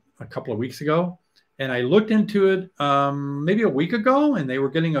 a couple of weeks ago, and I looked into it maybe a week ago, and they were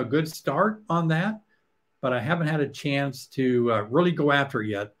getting a good start on that, but I haven't had a chance to really go after it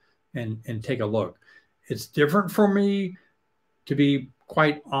yet and take a look. It's different for me, to be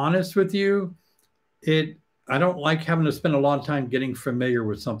quite honest with you. I don't like having to spend a lot of time getting familiar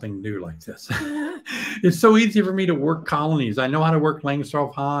with something new like this. It's so easy for me to work colonies. I know how to work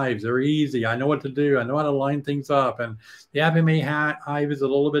Langstroth hives. They're easy. I know what to do. I know how to line things up. And the Apiary hive is a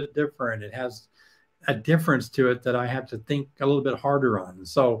little bit different. It has a difference to it that I have to think a little bit harder on.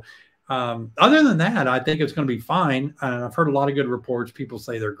 So other than that, I think it's going to be fine. And I've heard a lot of good reports. People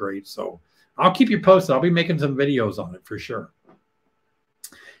say they're great. So I'll keep you posted. I'll be making some videos on it for sure.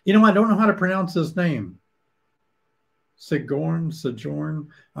 You know, I don't know how to pronounce his name. Sojourn.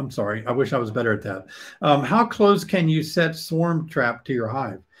 I'm sorry. I wish I was better at that. How close can you set swarm trap to your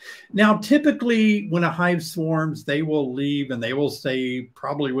hive? Now, typically when a hive swarms, they will leave and they will stay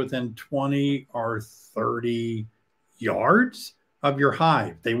probably within 20 or 30 yards of your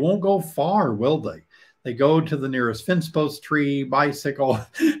hive. They won't go far, will they? They go to the nearest fence post, tree, bicycle,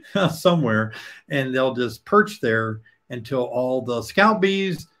 somewhere, and they'll just perch there until all the scout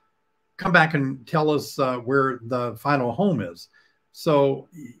bees come back and tell us where the final home is. So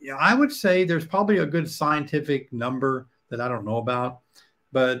I would say there's probably a good scientific number that I don't know about,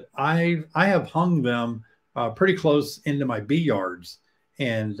 but I have hung them pretty close into my bee yards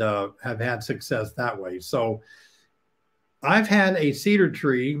and have had success that way. So I've had a cedar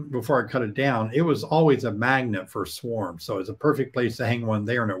tree before I cut it down. It was always a magnet for swarms. So it's a perfect place to hang one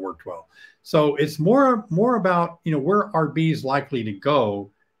there, and it worked well. So it's more about, you know, where are bees likely to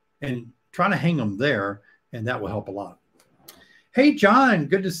go, and try to hang them there, and that will help a lot. Hey, John,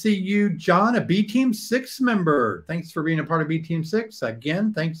 good to see you. John, a B Team 6 member. Thanks for being a part of B Team 6.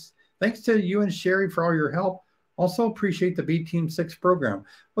 Again, thanks to you and Sherry for all your help. Also appreciate the B Team 6 program.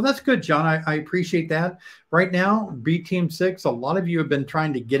 Well, that's good, John. I appreciate that. Right now, B Team 6, a lot of you have been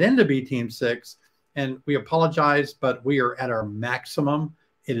trying to get into B Team 6, and we apologize, but we are at our maximum.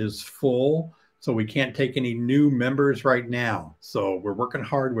 It is full. So we can't take any new members right now. So we're working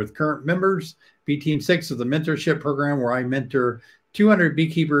hard with current members. B Team 6 is the mentorship program where I mentor 200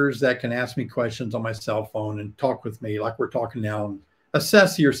 beekeepers that can ask me questions on my cell phone and talk with me like we're talking now and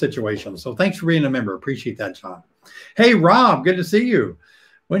assess your situation. So thanks for being a member. Appreciate that, John. Hey, Rob, good to see you.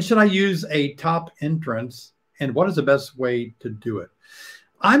 When should I use a top entrance, and what is the best way to do it?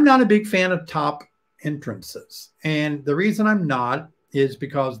 I'm not a big fan of top entrances. And the reason I'm not is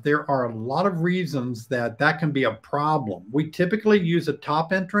because there are a lot of reasons that can be a problem. We typically use a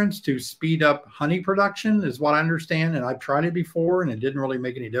top entrance to speed up honey production, is what I understand, and I've tried it before and it didn't really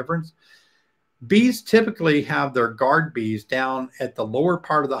make any difference. Bees typically have their guard bees down at the lower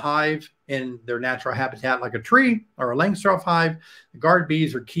part of the hive in their natural habitat, like a tree or a Langstroth hive. The guard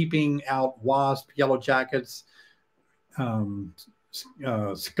bees are keeping out wasps, yellow jackets,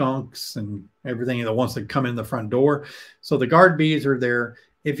 skunks, and everything that wants to come in the front door. So the guard bees are there,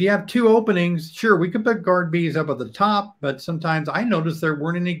 If you have 2 openings, sure, we could put guard bees up at the top, but sometimes I noticed there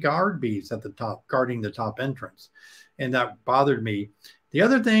weren't any guard bees at the top guarding the top entrance, and that bothered me. The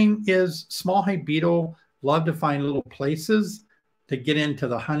other thing is small hive beetle love to find little places to get into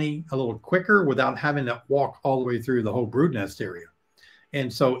the honey a little quicker without having to walk all the way through the whole brood nest area.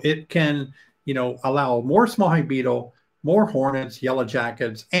 And so it can, you know, allow more small hive beetle, more hornets, yellow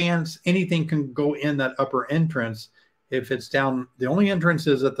jackets, ants, anything can go in that upper entrance. If it's down, the only entrance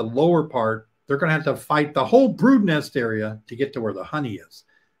is at the lower part, they're going to have to fight the whole brood nest area to get to where the honey is.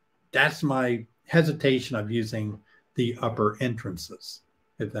 That's my hesitation of using the upper entrances,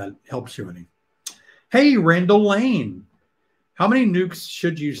 if that helps you any. Hey, Randall Lane, how many nukes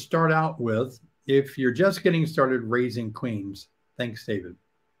should you start out with if you're just getting started raising queens? Thanks, David.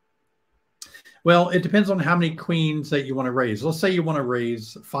 Well, it depends on how many queens that you want to raise. Let's say you want to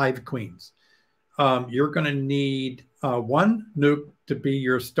raise 5 queens. You're going to need 1 nuke to be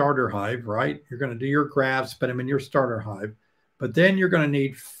your starter hive, right? You're going to do your grafts, put them in your starter hive. But then you're going to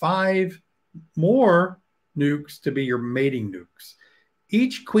need 5 more nukes to be your mating nukes.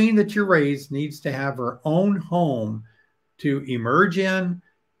 Each queen that you raise needs to have her own home to emerge in,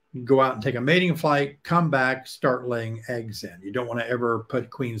 go out and take a mating flight, come back, start laying eggs in. You don't want to ever put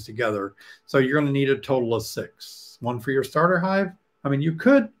queens together. So you're going to need a total of 6. 1 for your starter hive. I mean, you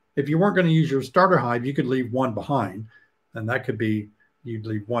could, if you weren't going to use your starter hive, you could leave 1 behind. And that could be, you'd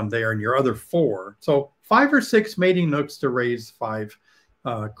leave 1 there and your other 4. So 5 or 6 mating nooks to raise 5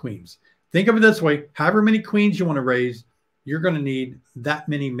 queens. Think of it this way. However many queens you want to raise, you're going to need that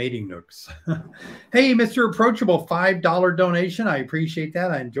many mating nooks. Hey, Mr. Approachable, $5 donation. I appreciate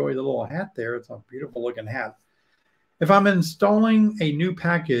that. I enjoy the little hat there. It's a beautiful looking hat. If I'm installing a new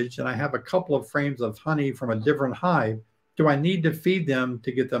package and I have a couple of frames of honey from a different hive, do I need to feed them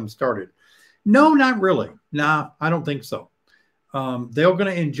to get them started? No, not really. Nah, I don't think so. They're going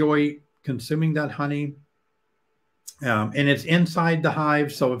to enjoy consuming that honey. And it's inside the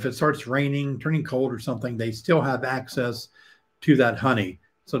hive. So if it starts raining, turning cold or something, they still have access to that honey.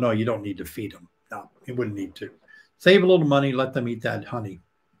 So no, you don't need to feed them. No, you wouldn't need to. Save a little money, let them eat that honey.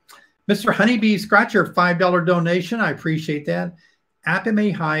 Mr. Honeybee Scratcher, $5 donation. I appreciate that.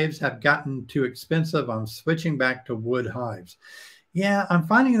 Apiary hives have gotten too expensive. I'm switching back to wood hives. Yeah, I'm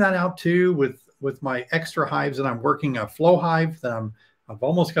finding that out too with my extra hives, and I'm working a flow hive that I've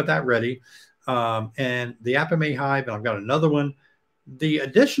almost got that ready. And the Apiary hive, and I've got another one. The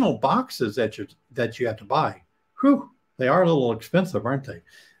additional boxes that you have to buy, whew, they are a little expensive, aren't they?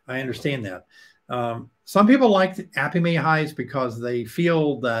 I understand that. Some people like the Apiary hives because they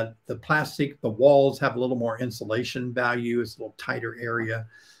feel that the plastic, the walls have a little more insulation value. It's a little tighter area.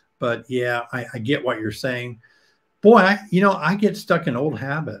 But yeah, I get what you're saying. Boy, I get stuck in old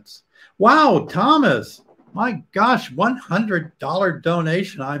habits. Wow, Thomas. My gosh, $100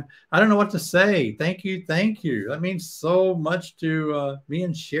 donation. I don't know what to say. Thank you. Thank you. That means so much to me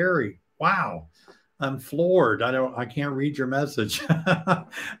and Sherry. Wow. I'm floored. I can't read your message. I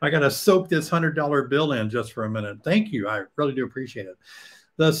got to soak this $100 bill in just for a minute. Thank you. I really do appreciate it.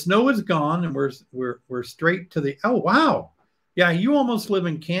 The snow is gone and we're straight to the, oh, wow. Yeah, you almost live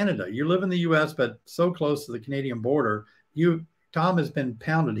in Canada. You live in the US, but so close to the Canadian border. Tom has been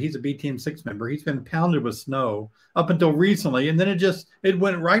pounded. He's a B Team 6 member. He's been pounded with snow up until recently. And then it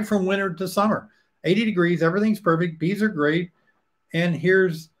went right from winter to summer. 80 degrees. Everything's perfect. Bees are great. And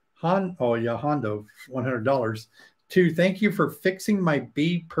here's Hondo, $100. To thank you for fixing my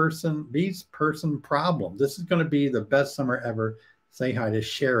bees person problem. This is going to be the best summer ever. Say hi to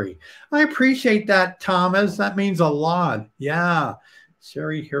Sherry. I appreciate that, Thomas. That means a lot. Yeah.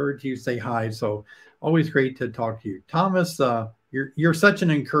 Sherry heard you say hi. So always great to talk to you. Thomas, you're such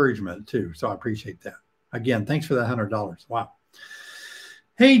an encouragement too. So I appreciate that. Again, thanks for that $100. Wow.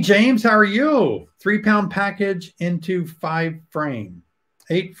 Hey, James, how are you? 3-pound package into 5 frame,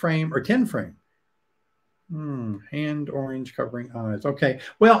 8 frame, or 10 frame. Hand orange covering eyes. Okay.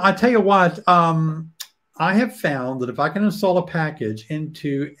 Well, I tell you what, I have found that if I can install a package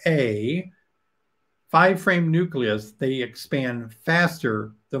into a 5-frame nucleus, they expand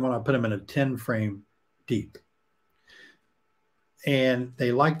faster than when I put them in a 10-frame deep. And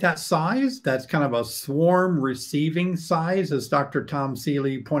they like that size. That's kind of a swarm receiving size. As Dr. Tom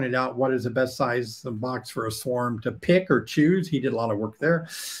Seeley pointed out, what is the best size of box for a swarm to pick or choose? He did a lot of work there.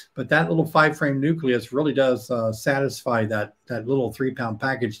 But that little 5-frame nucleus really does satisfy that little 3-pound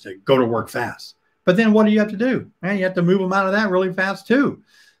package to go to work fast. But then what do you have to do? Man, you have to move them out of that really fast too.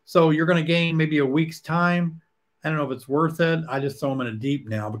 So you're going to gain maybe a week's time. I don't know if it's worth it. I just throw them in a deep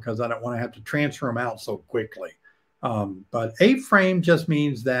now because I don't want to have to transfer them out so quickly. But 8-frame just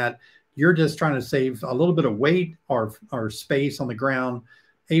means that you're just trying to save a little bit of weight or space on the ground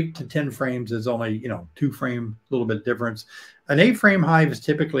 8 to 10 frames is only, 2-frame, a little bit difference. An 8-frame hive is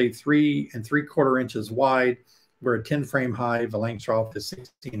typically 3 3/4 inches wide, where a 10-frame hive, a length trough, is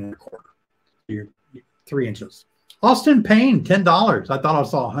 16 1/4. You're 3 inches. Austin Payne, $10. I thought I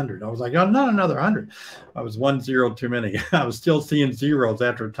saw 100. I was like, oh, not another 100. I was 1 0 too many. I was still seeing zeros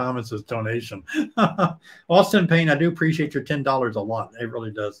after Thomas's donation. Austin Payne, I do appreciate your $10 a lot. It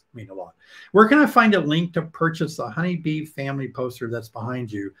really does mean a lot. Where can I find a link to purchase the honeybee family poster that's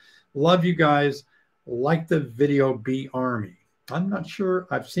behind you? Love you guys. Like the video, Bee Army. I'm not sure.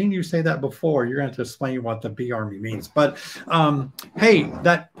 I've seen you say that before. You're going to have to explain what the Bee Army means. But hey,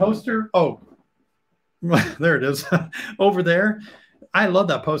 that poster. Oh, there it is over there. I love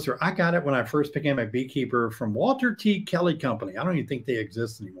that poster. I got it when I first became a beekeeper from Walter T. Kelly Company. I don't even think they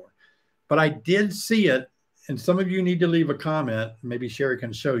exist anymore, but I did see it. And some of you need to leave a comment. Maybe Sherry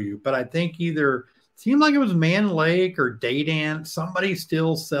can show you, but I think either seemed like it was Man Lake or Daydant. Somebody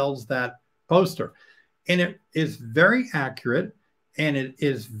still sells that poster, and it is very accurate, and it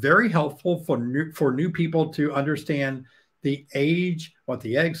is very helpful for new people to understand the age, what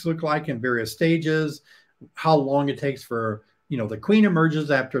the eggs look like in various stages, how long it takes for, the queen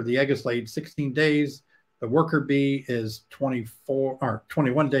emerges after the egg is laid, 16 days. The worker bee is 24 or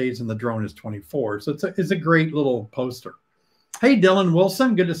 21 days, and the drone is 24. So it's a great little poster. Hey, Dylan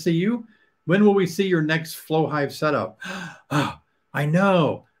Wilson, good to see you. When will we see your next flow hive setup? Oh, I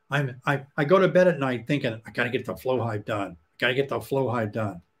know. I go to bed at night thinking, I got to get the flow hive done. I got to get the flow hive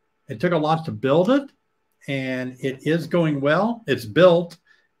done. It took a lot to build it, and it is going well. It's built,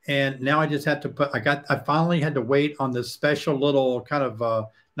 and now I just had to put, I finally had to wait on this special little kind of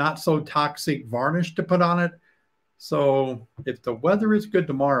not so toxic varnish to put on it. So if the weather is good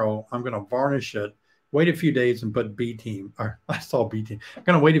tomorrow, I'm going to varnish it, wait a few days and put B team, or I saw B team. I'm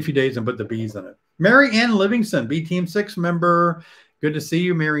going to wait a few days and put the bees in it. Mary Ann Livingston, B Team 6 member. Good to see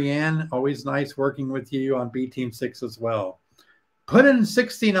you, Mary Ann. Always nice working with you on B Team 6 as well. Put in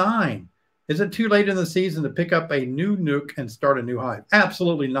 69. Is it too late in the season to pick up a new nuke and start a new hive?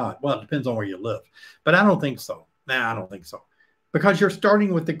 Absolutely not. Well, it depends on where you live, but I don't think so. Nah, I don't think so. Because you're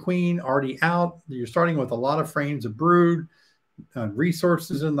starting with the queen already out. You're starting with a lot of frames of brood,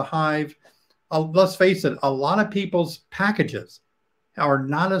 resources in the hive. Let's face it, a lot of people's packages are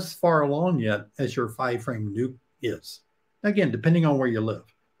not as far along yet as your 5-frame nuke is. Again, depending on where you live.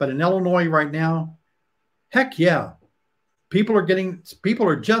 But in Illinois right now, heck yeah. People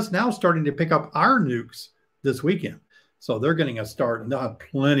are just now starting to pick up our nukes this weekend. So they're getting a start, and they'll have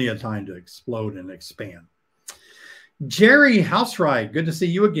plenty of time to explode and expand. Jerry Houseride, good to see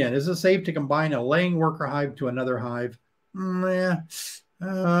you again. Is it safe to combine a laying worker hive to another hive? I'm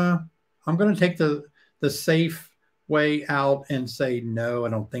going to take the safe way out and say no, I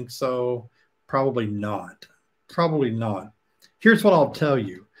don't think so. Probably not. Probably not. Here's what I'll tell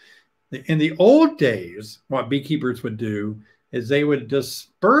you. In the old days, what beekeepers would do is they would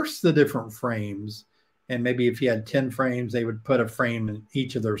disperse the different frames. And maybe if you had 10 frames, they would put a frame in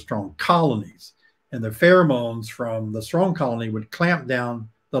each of their strong colonies. And the pheromones from the strong colony would clamp down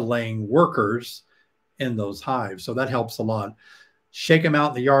the laying workers in those hives. So that helps a lot. Shake them out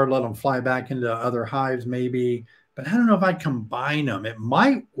in the yard, let them fly back into other hives maybe. But I don't know if I'd combine them. It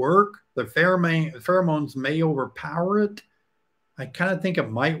might work. The pheromones may overpower it. I kind of think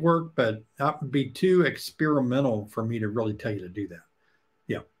it might work, but that would be too experimental for me to really tell you to do that.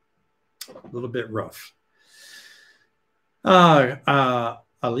 Yeah, a little bit rough.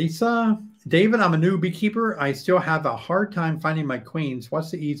 Alisa, David, I'm a new beekeeper. I still have a hard time finding my queens. What's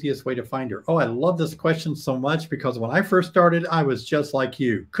the easiest way to find her? Oh, I love this question so much because when I first started, I was just like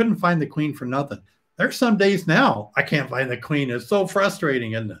you. Couldn't find the queen for nothing. There's some days now I can't find the queen. It's so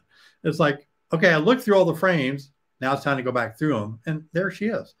frustrating, isn't it? It's like, okay, I looked through all the frames. Now it's time to go back through them. And there she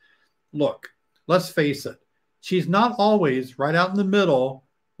is. Look, let's face it. She's not always right out in the middle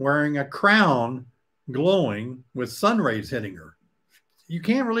wearing a crown glowing with sun rays hitting her. You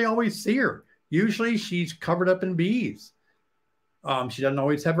can't really always see her. Usually she's covered up in bees. She doesn't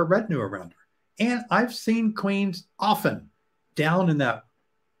always have a retinue around her. And I've seen queens often down in that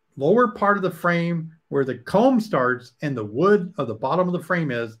lower part of the frame where the comb starts and the wood of the bottom of the frame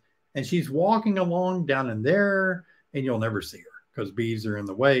is, and she's walking along down in there, and you'll never see her because bees are in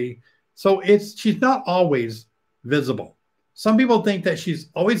the way. So she's not always visible. Some people think that she's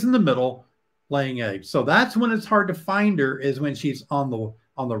always in the middle laying eggs. So that's when it's hard to find her, is when she's on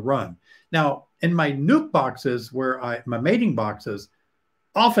the run. Now, in my nuke boxes, my mating boxes,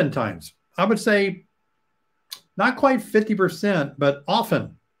 oftentimes, I would say not quite 50%, but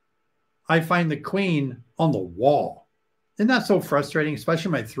often I find the queen on the wall. Isn't that so frustrating,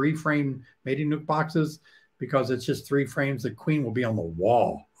 especially my 3-frame mating nuke boxes? because it's just 3 frames. The queen will be on the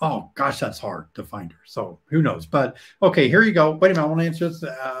wall. Oh gosh, that's hard to find her. So who knows? But okay, here you go. Wait a minute. I want to answer this.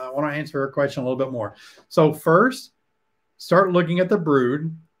 I want to answer her question a little bit more. So first, start looking at the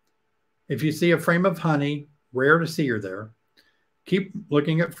brood. If you see a frame of honey, rare to see her there. Keep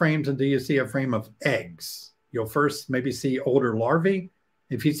looking at frames until you see a frame of eggs. You'll first maybe see older larvae.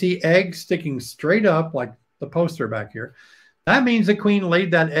 If you see eggs sticking straight up, like the poster back here, that means the queen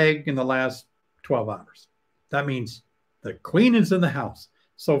laid that egg in the last 12 hours. That means the queen is in the house.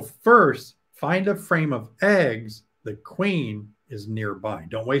 So first, find a frame of eggs. The queen is nearby.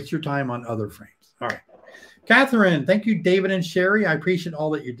 Don't waste your time on other frames. All right. Catherine, thank you, David and Sherry. I appreciate all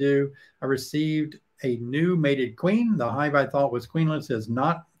that you do. I received a new mated queen. The hive I thought was queenless is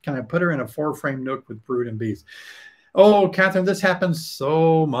not. Can I put her in a 4-frame nook with brood and bees? Oh, Catherine, this happens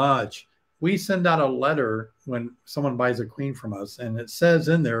so much. We send out a letter when someone buys a queen from us, and it says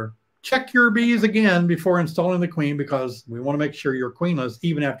in there, check your bees again before installing the queen, because we want to make sure you're queenless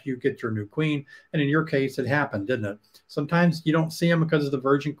even after you get your new queen. And in your case, it happened, didn't it? Sometimes you don't see them because of the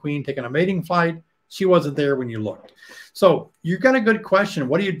virgin queen taking a mating flight. She wasn't there when you looked. So you got a good question.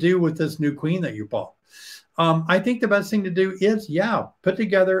 What do you do with this new queen that you bought? I think the best thing to do is, put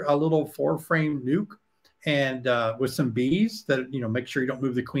together a little 4-frame nuke and with some bees that, make sure you don't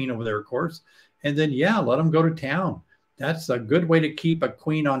move the queen over there, of course. And then, let them go to town. That's a good way to keep a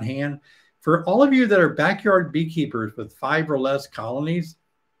queen on hand. For all of you that are backyard beekeepers with 5 or less colonies,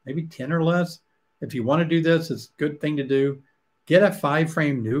 maybe 10 or less, if you want to do this, it's a good thing to do. Get a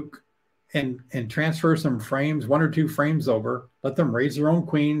 5-frame nuke and transfer some frames, 1 or 2 frames over. Let them raise their own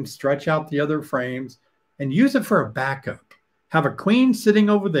queen, stretch out the other frames, and use it for a backup. Have a queen sitting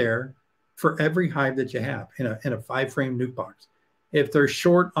over there for every hive that you have in a 5-frame nuke box. If they're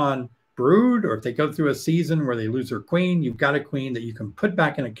short on brood, or if they go through a season where they lose their queen, you've got a queen that you can put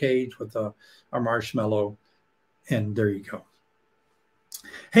back in a cage with a marshmallow, and there you go.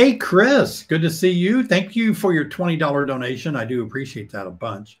 Hey, Chris, good to see you. Thank you for your $20 donation. I do appreciate that a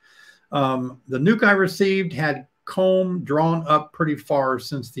bunch. The nuke I received had comb drawn up pretty far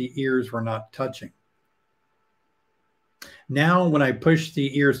since the ears were not touching. Now, when I push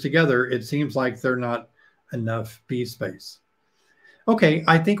the ears together, it seems like they're not enough bee space. Okay,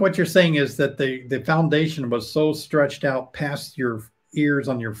 I think what you're saying is that the foundation was so stretched out past your ears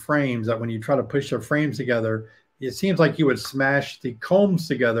on your frames that when you try to push the frames together, it seems like you would smash the combs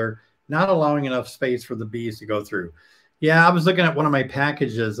together, not allowing enough space for the bees to go through. Yeah, I was looking at one of my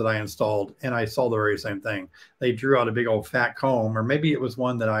packages that I installed, and I saw the very same thing. They drew out a big old fat comb, or maybe it was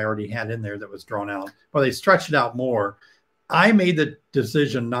one that I already had in there that was drawn out, or they stretched it out more. I made the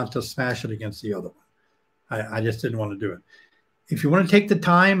decision not to smash it against the other one. I just didn't want to do it. If you want to take the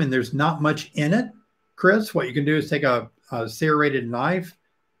time and there's not much in it, Chris, what you can do is take a serrated knife,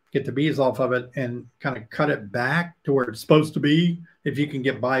 get the bees off of it, and kind of cut it back to where it's supposed to be, if you can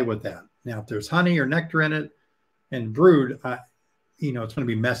get by with that. Now, if there's honey or nectar in it and brood, it's going to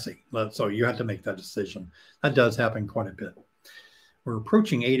be messy. So you have to make that decision. That does happen quite a bit. We're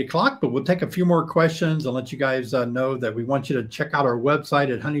approaching 8 o'clock, but we'll take a few more questions and let you guys know that we want you to check out our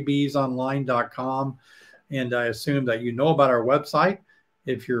website at honeybeesonline.com. And I assume that you know about our website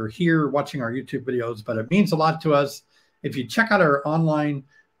if you're here watching our YouTube videos, but it means a lot to us if you check out our online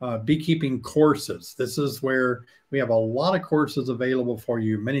beekeeping courses. This is where we have a lot of courses available for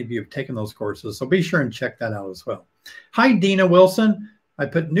you. Many of you have taken those courses, so be sure and check that out as well. Hi, Dina Wilson. I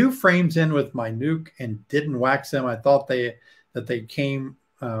put new frames in with my nuke and didn't wax them. I thought that they came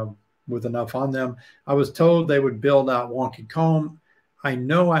with enough on them. I was told they would build out wonky comb. I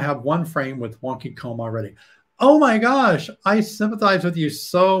know I have 1 frame with wonky comb already. Oh my gosh, I sympathize with you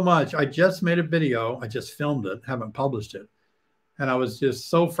so much. I just made a video. I just filmed it, haven't published it. And I was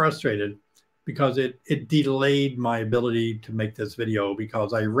just so frustrated because it delayed my ability to make this video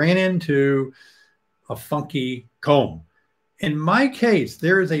because I ran into a funky comb. In my case,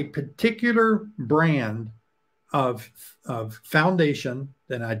 there is a particular brand of foundation,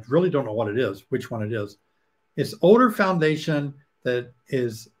 and I really don't know what it is, which one it is. It's older foundation that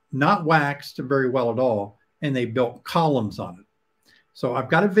is not waxed very well at all, and they built columns on it. So I've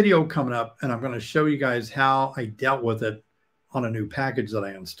got a video coming up, and I'm going to show you guys how I dealt with it on a new package that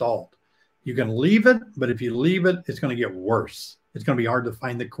I installed. You can leave it, but if you leave it, it's going to get worse. It's going to be hard to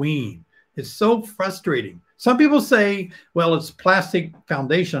find the queen. It's so frustrating. Some people say, well, it's plastic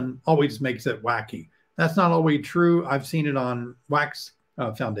foundation always makes it wacky. That's not always true. I've seen it on wax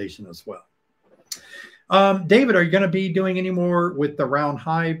foundation as well. David, are you going to be doing any more with the round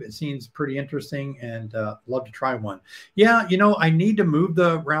hive? It seems pretty interesting, and love to try one. Yeah, I need to move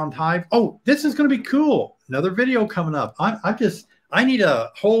the round hive. Oh, this is going to be cool. Another video coming up. I need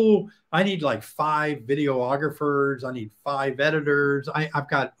like 5 videographers. I need 5 editors. I've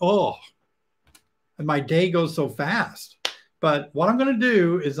got, and my day goes so fast. But what I'm going to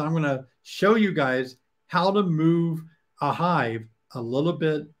do is I'm going to show you guys how to move a hive a little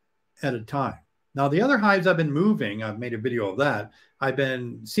bit at a time. Now, the other hives I've been moving, I've made a video of that. I've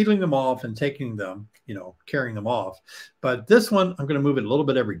been sealing them off and taking them, carrying them off. But this one, I'm going to move it a little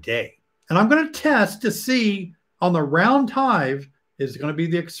bit every day. And I'm going to test to see on the round hive, is going to be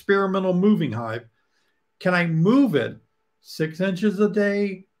the experimental moving hive. Can I move it 6 inches a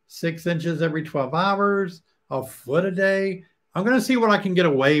day, 6 inches every 12 hours, a foot a day? I'm going to see what I can get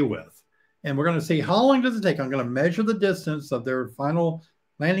away with. And we're going to see how long does it take. I'm going to measure the distance of their final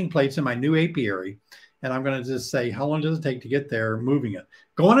landing plates in my new apiary. And I'm going to just say, how long does it take to get there, moving it?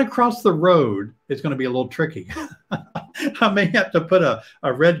 Going across the road is going to be a little tricky. I may have to put a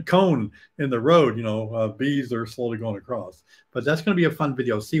red cone in the road, bees are slowly going across. But that's going to be a fun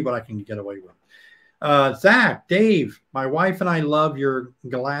video. See what I can get away with. Zach, Dave, my wife and I love your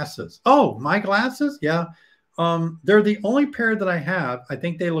glasses. Oh, my glasses? Yeah. They're the only pair that I have. I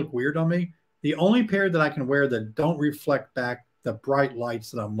think they look weird on me. The only pair that I can wear that don't reflect back the bright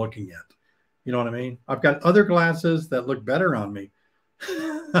lights that I'm looking at. You know what I mean? I've got other glasses that look better on me,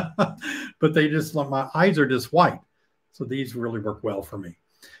 but my eyes are just white. So these really work well for me.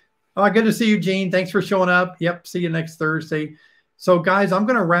 Good to see you, Gene. Thanks for showing up. Yep. See you next Thursday. So guys, I'm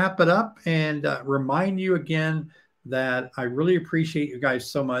going to wrap it up and remind you again that I really appreciate you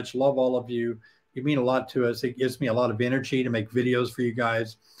guys so much. Love all of you. You mean a lot to us. It gives me a lot of energy to make videos for you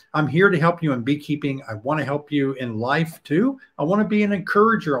guys. I'm here to help you in beekeeping. I want to help you in life too. I want to be an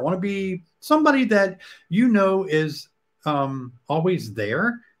encourager. I want to be somebody that is always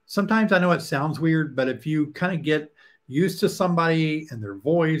there. Sometimes I know it sounds weird, but if you kind of get used to somebody and their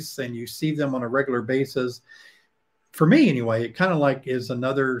voice and you see them on a regular basis, for me anyway, it kind of like is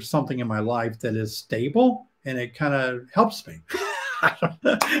another something in my life that is stable and it kind of helps me.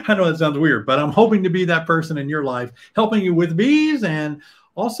 I know it sounds weird, but I'm hoping to be that person in your life, helping you with bees and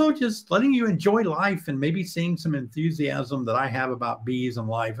also just letting you enjoy life and maybe seeing some enthusiasm that I have about bees and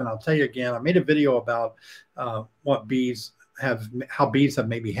life. And I'll tell you again, I made a video about how bees have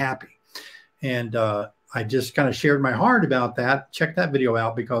made me happy. And I just kind of shared my heart about that. Check that video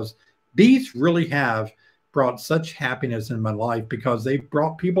out because bees really have brought such happiness in my life because they've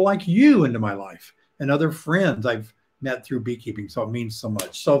brought people like you into my life and other friends I've met through beekeeping. So it means so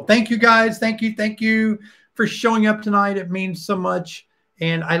much. So thank you guys. Thank you for showing up tonight. It means so much.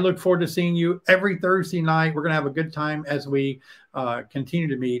 And I look forward to seeing you every Thursday night. We're going to have a good time as we continue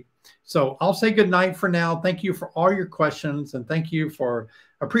to meet. So I'll say good night for now. Thank you for all your questions. And thank you for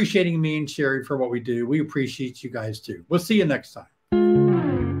appreciating me and Sherry for what we do. We appreciate you guys too. We'll see you next time.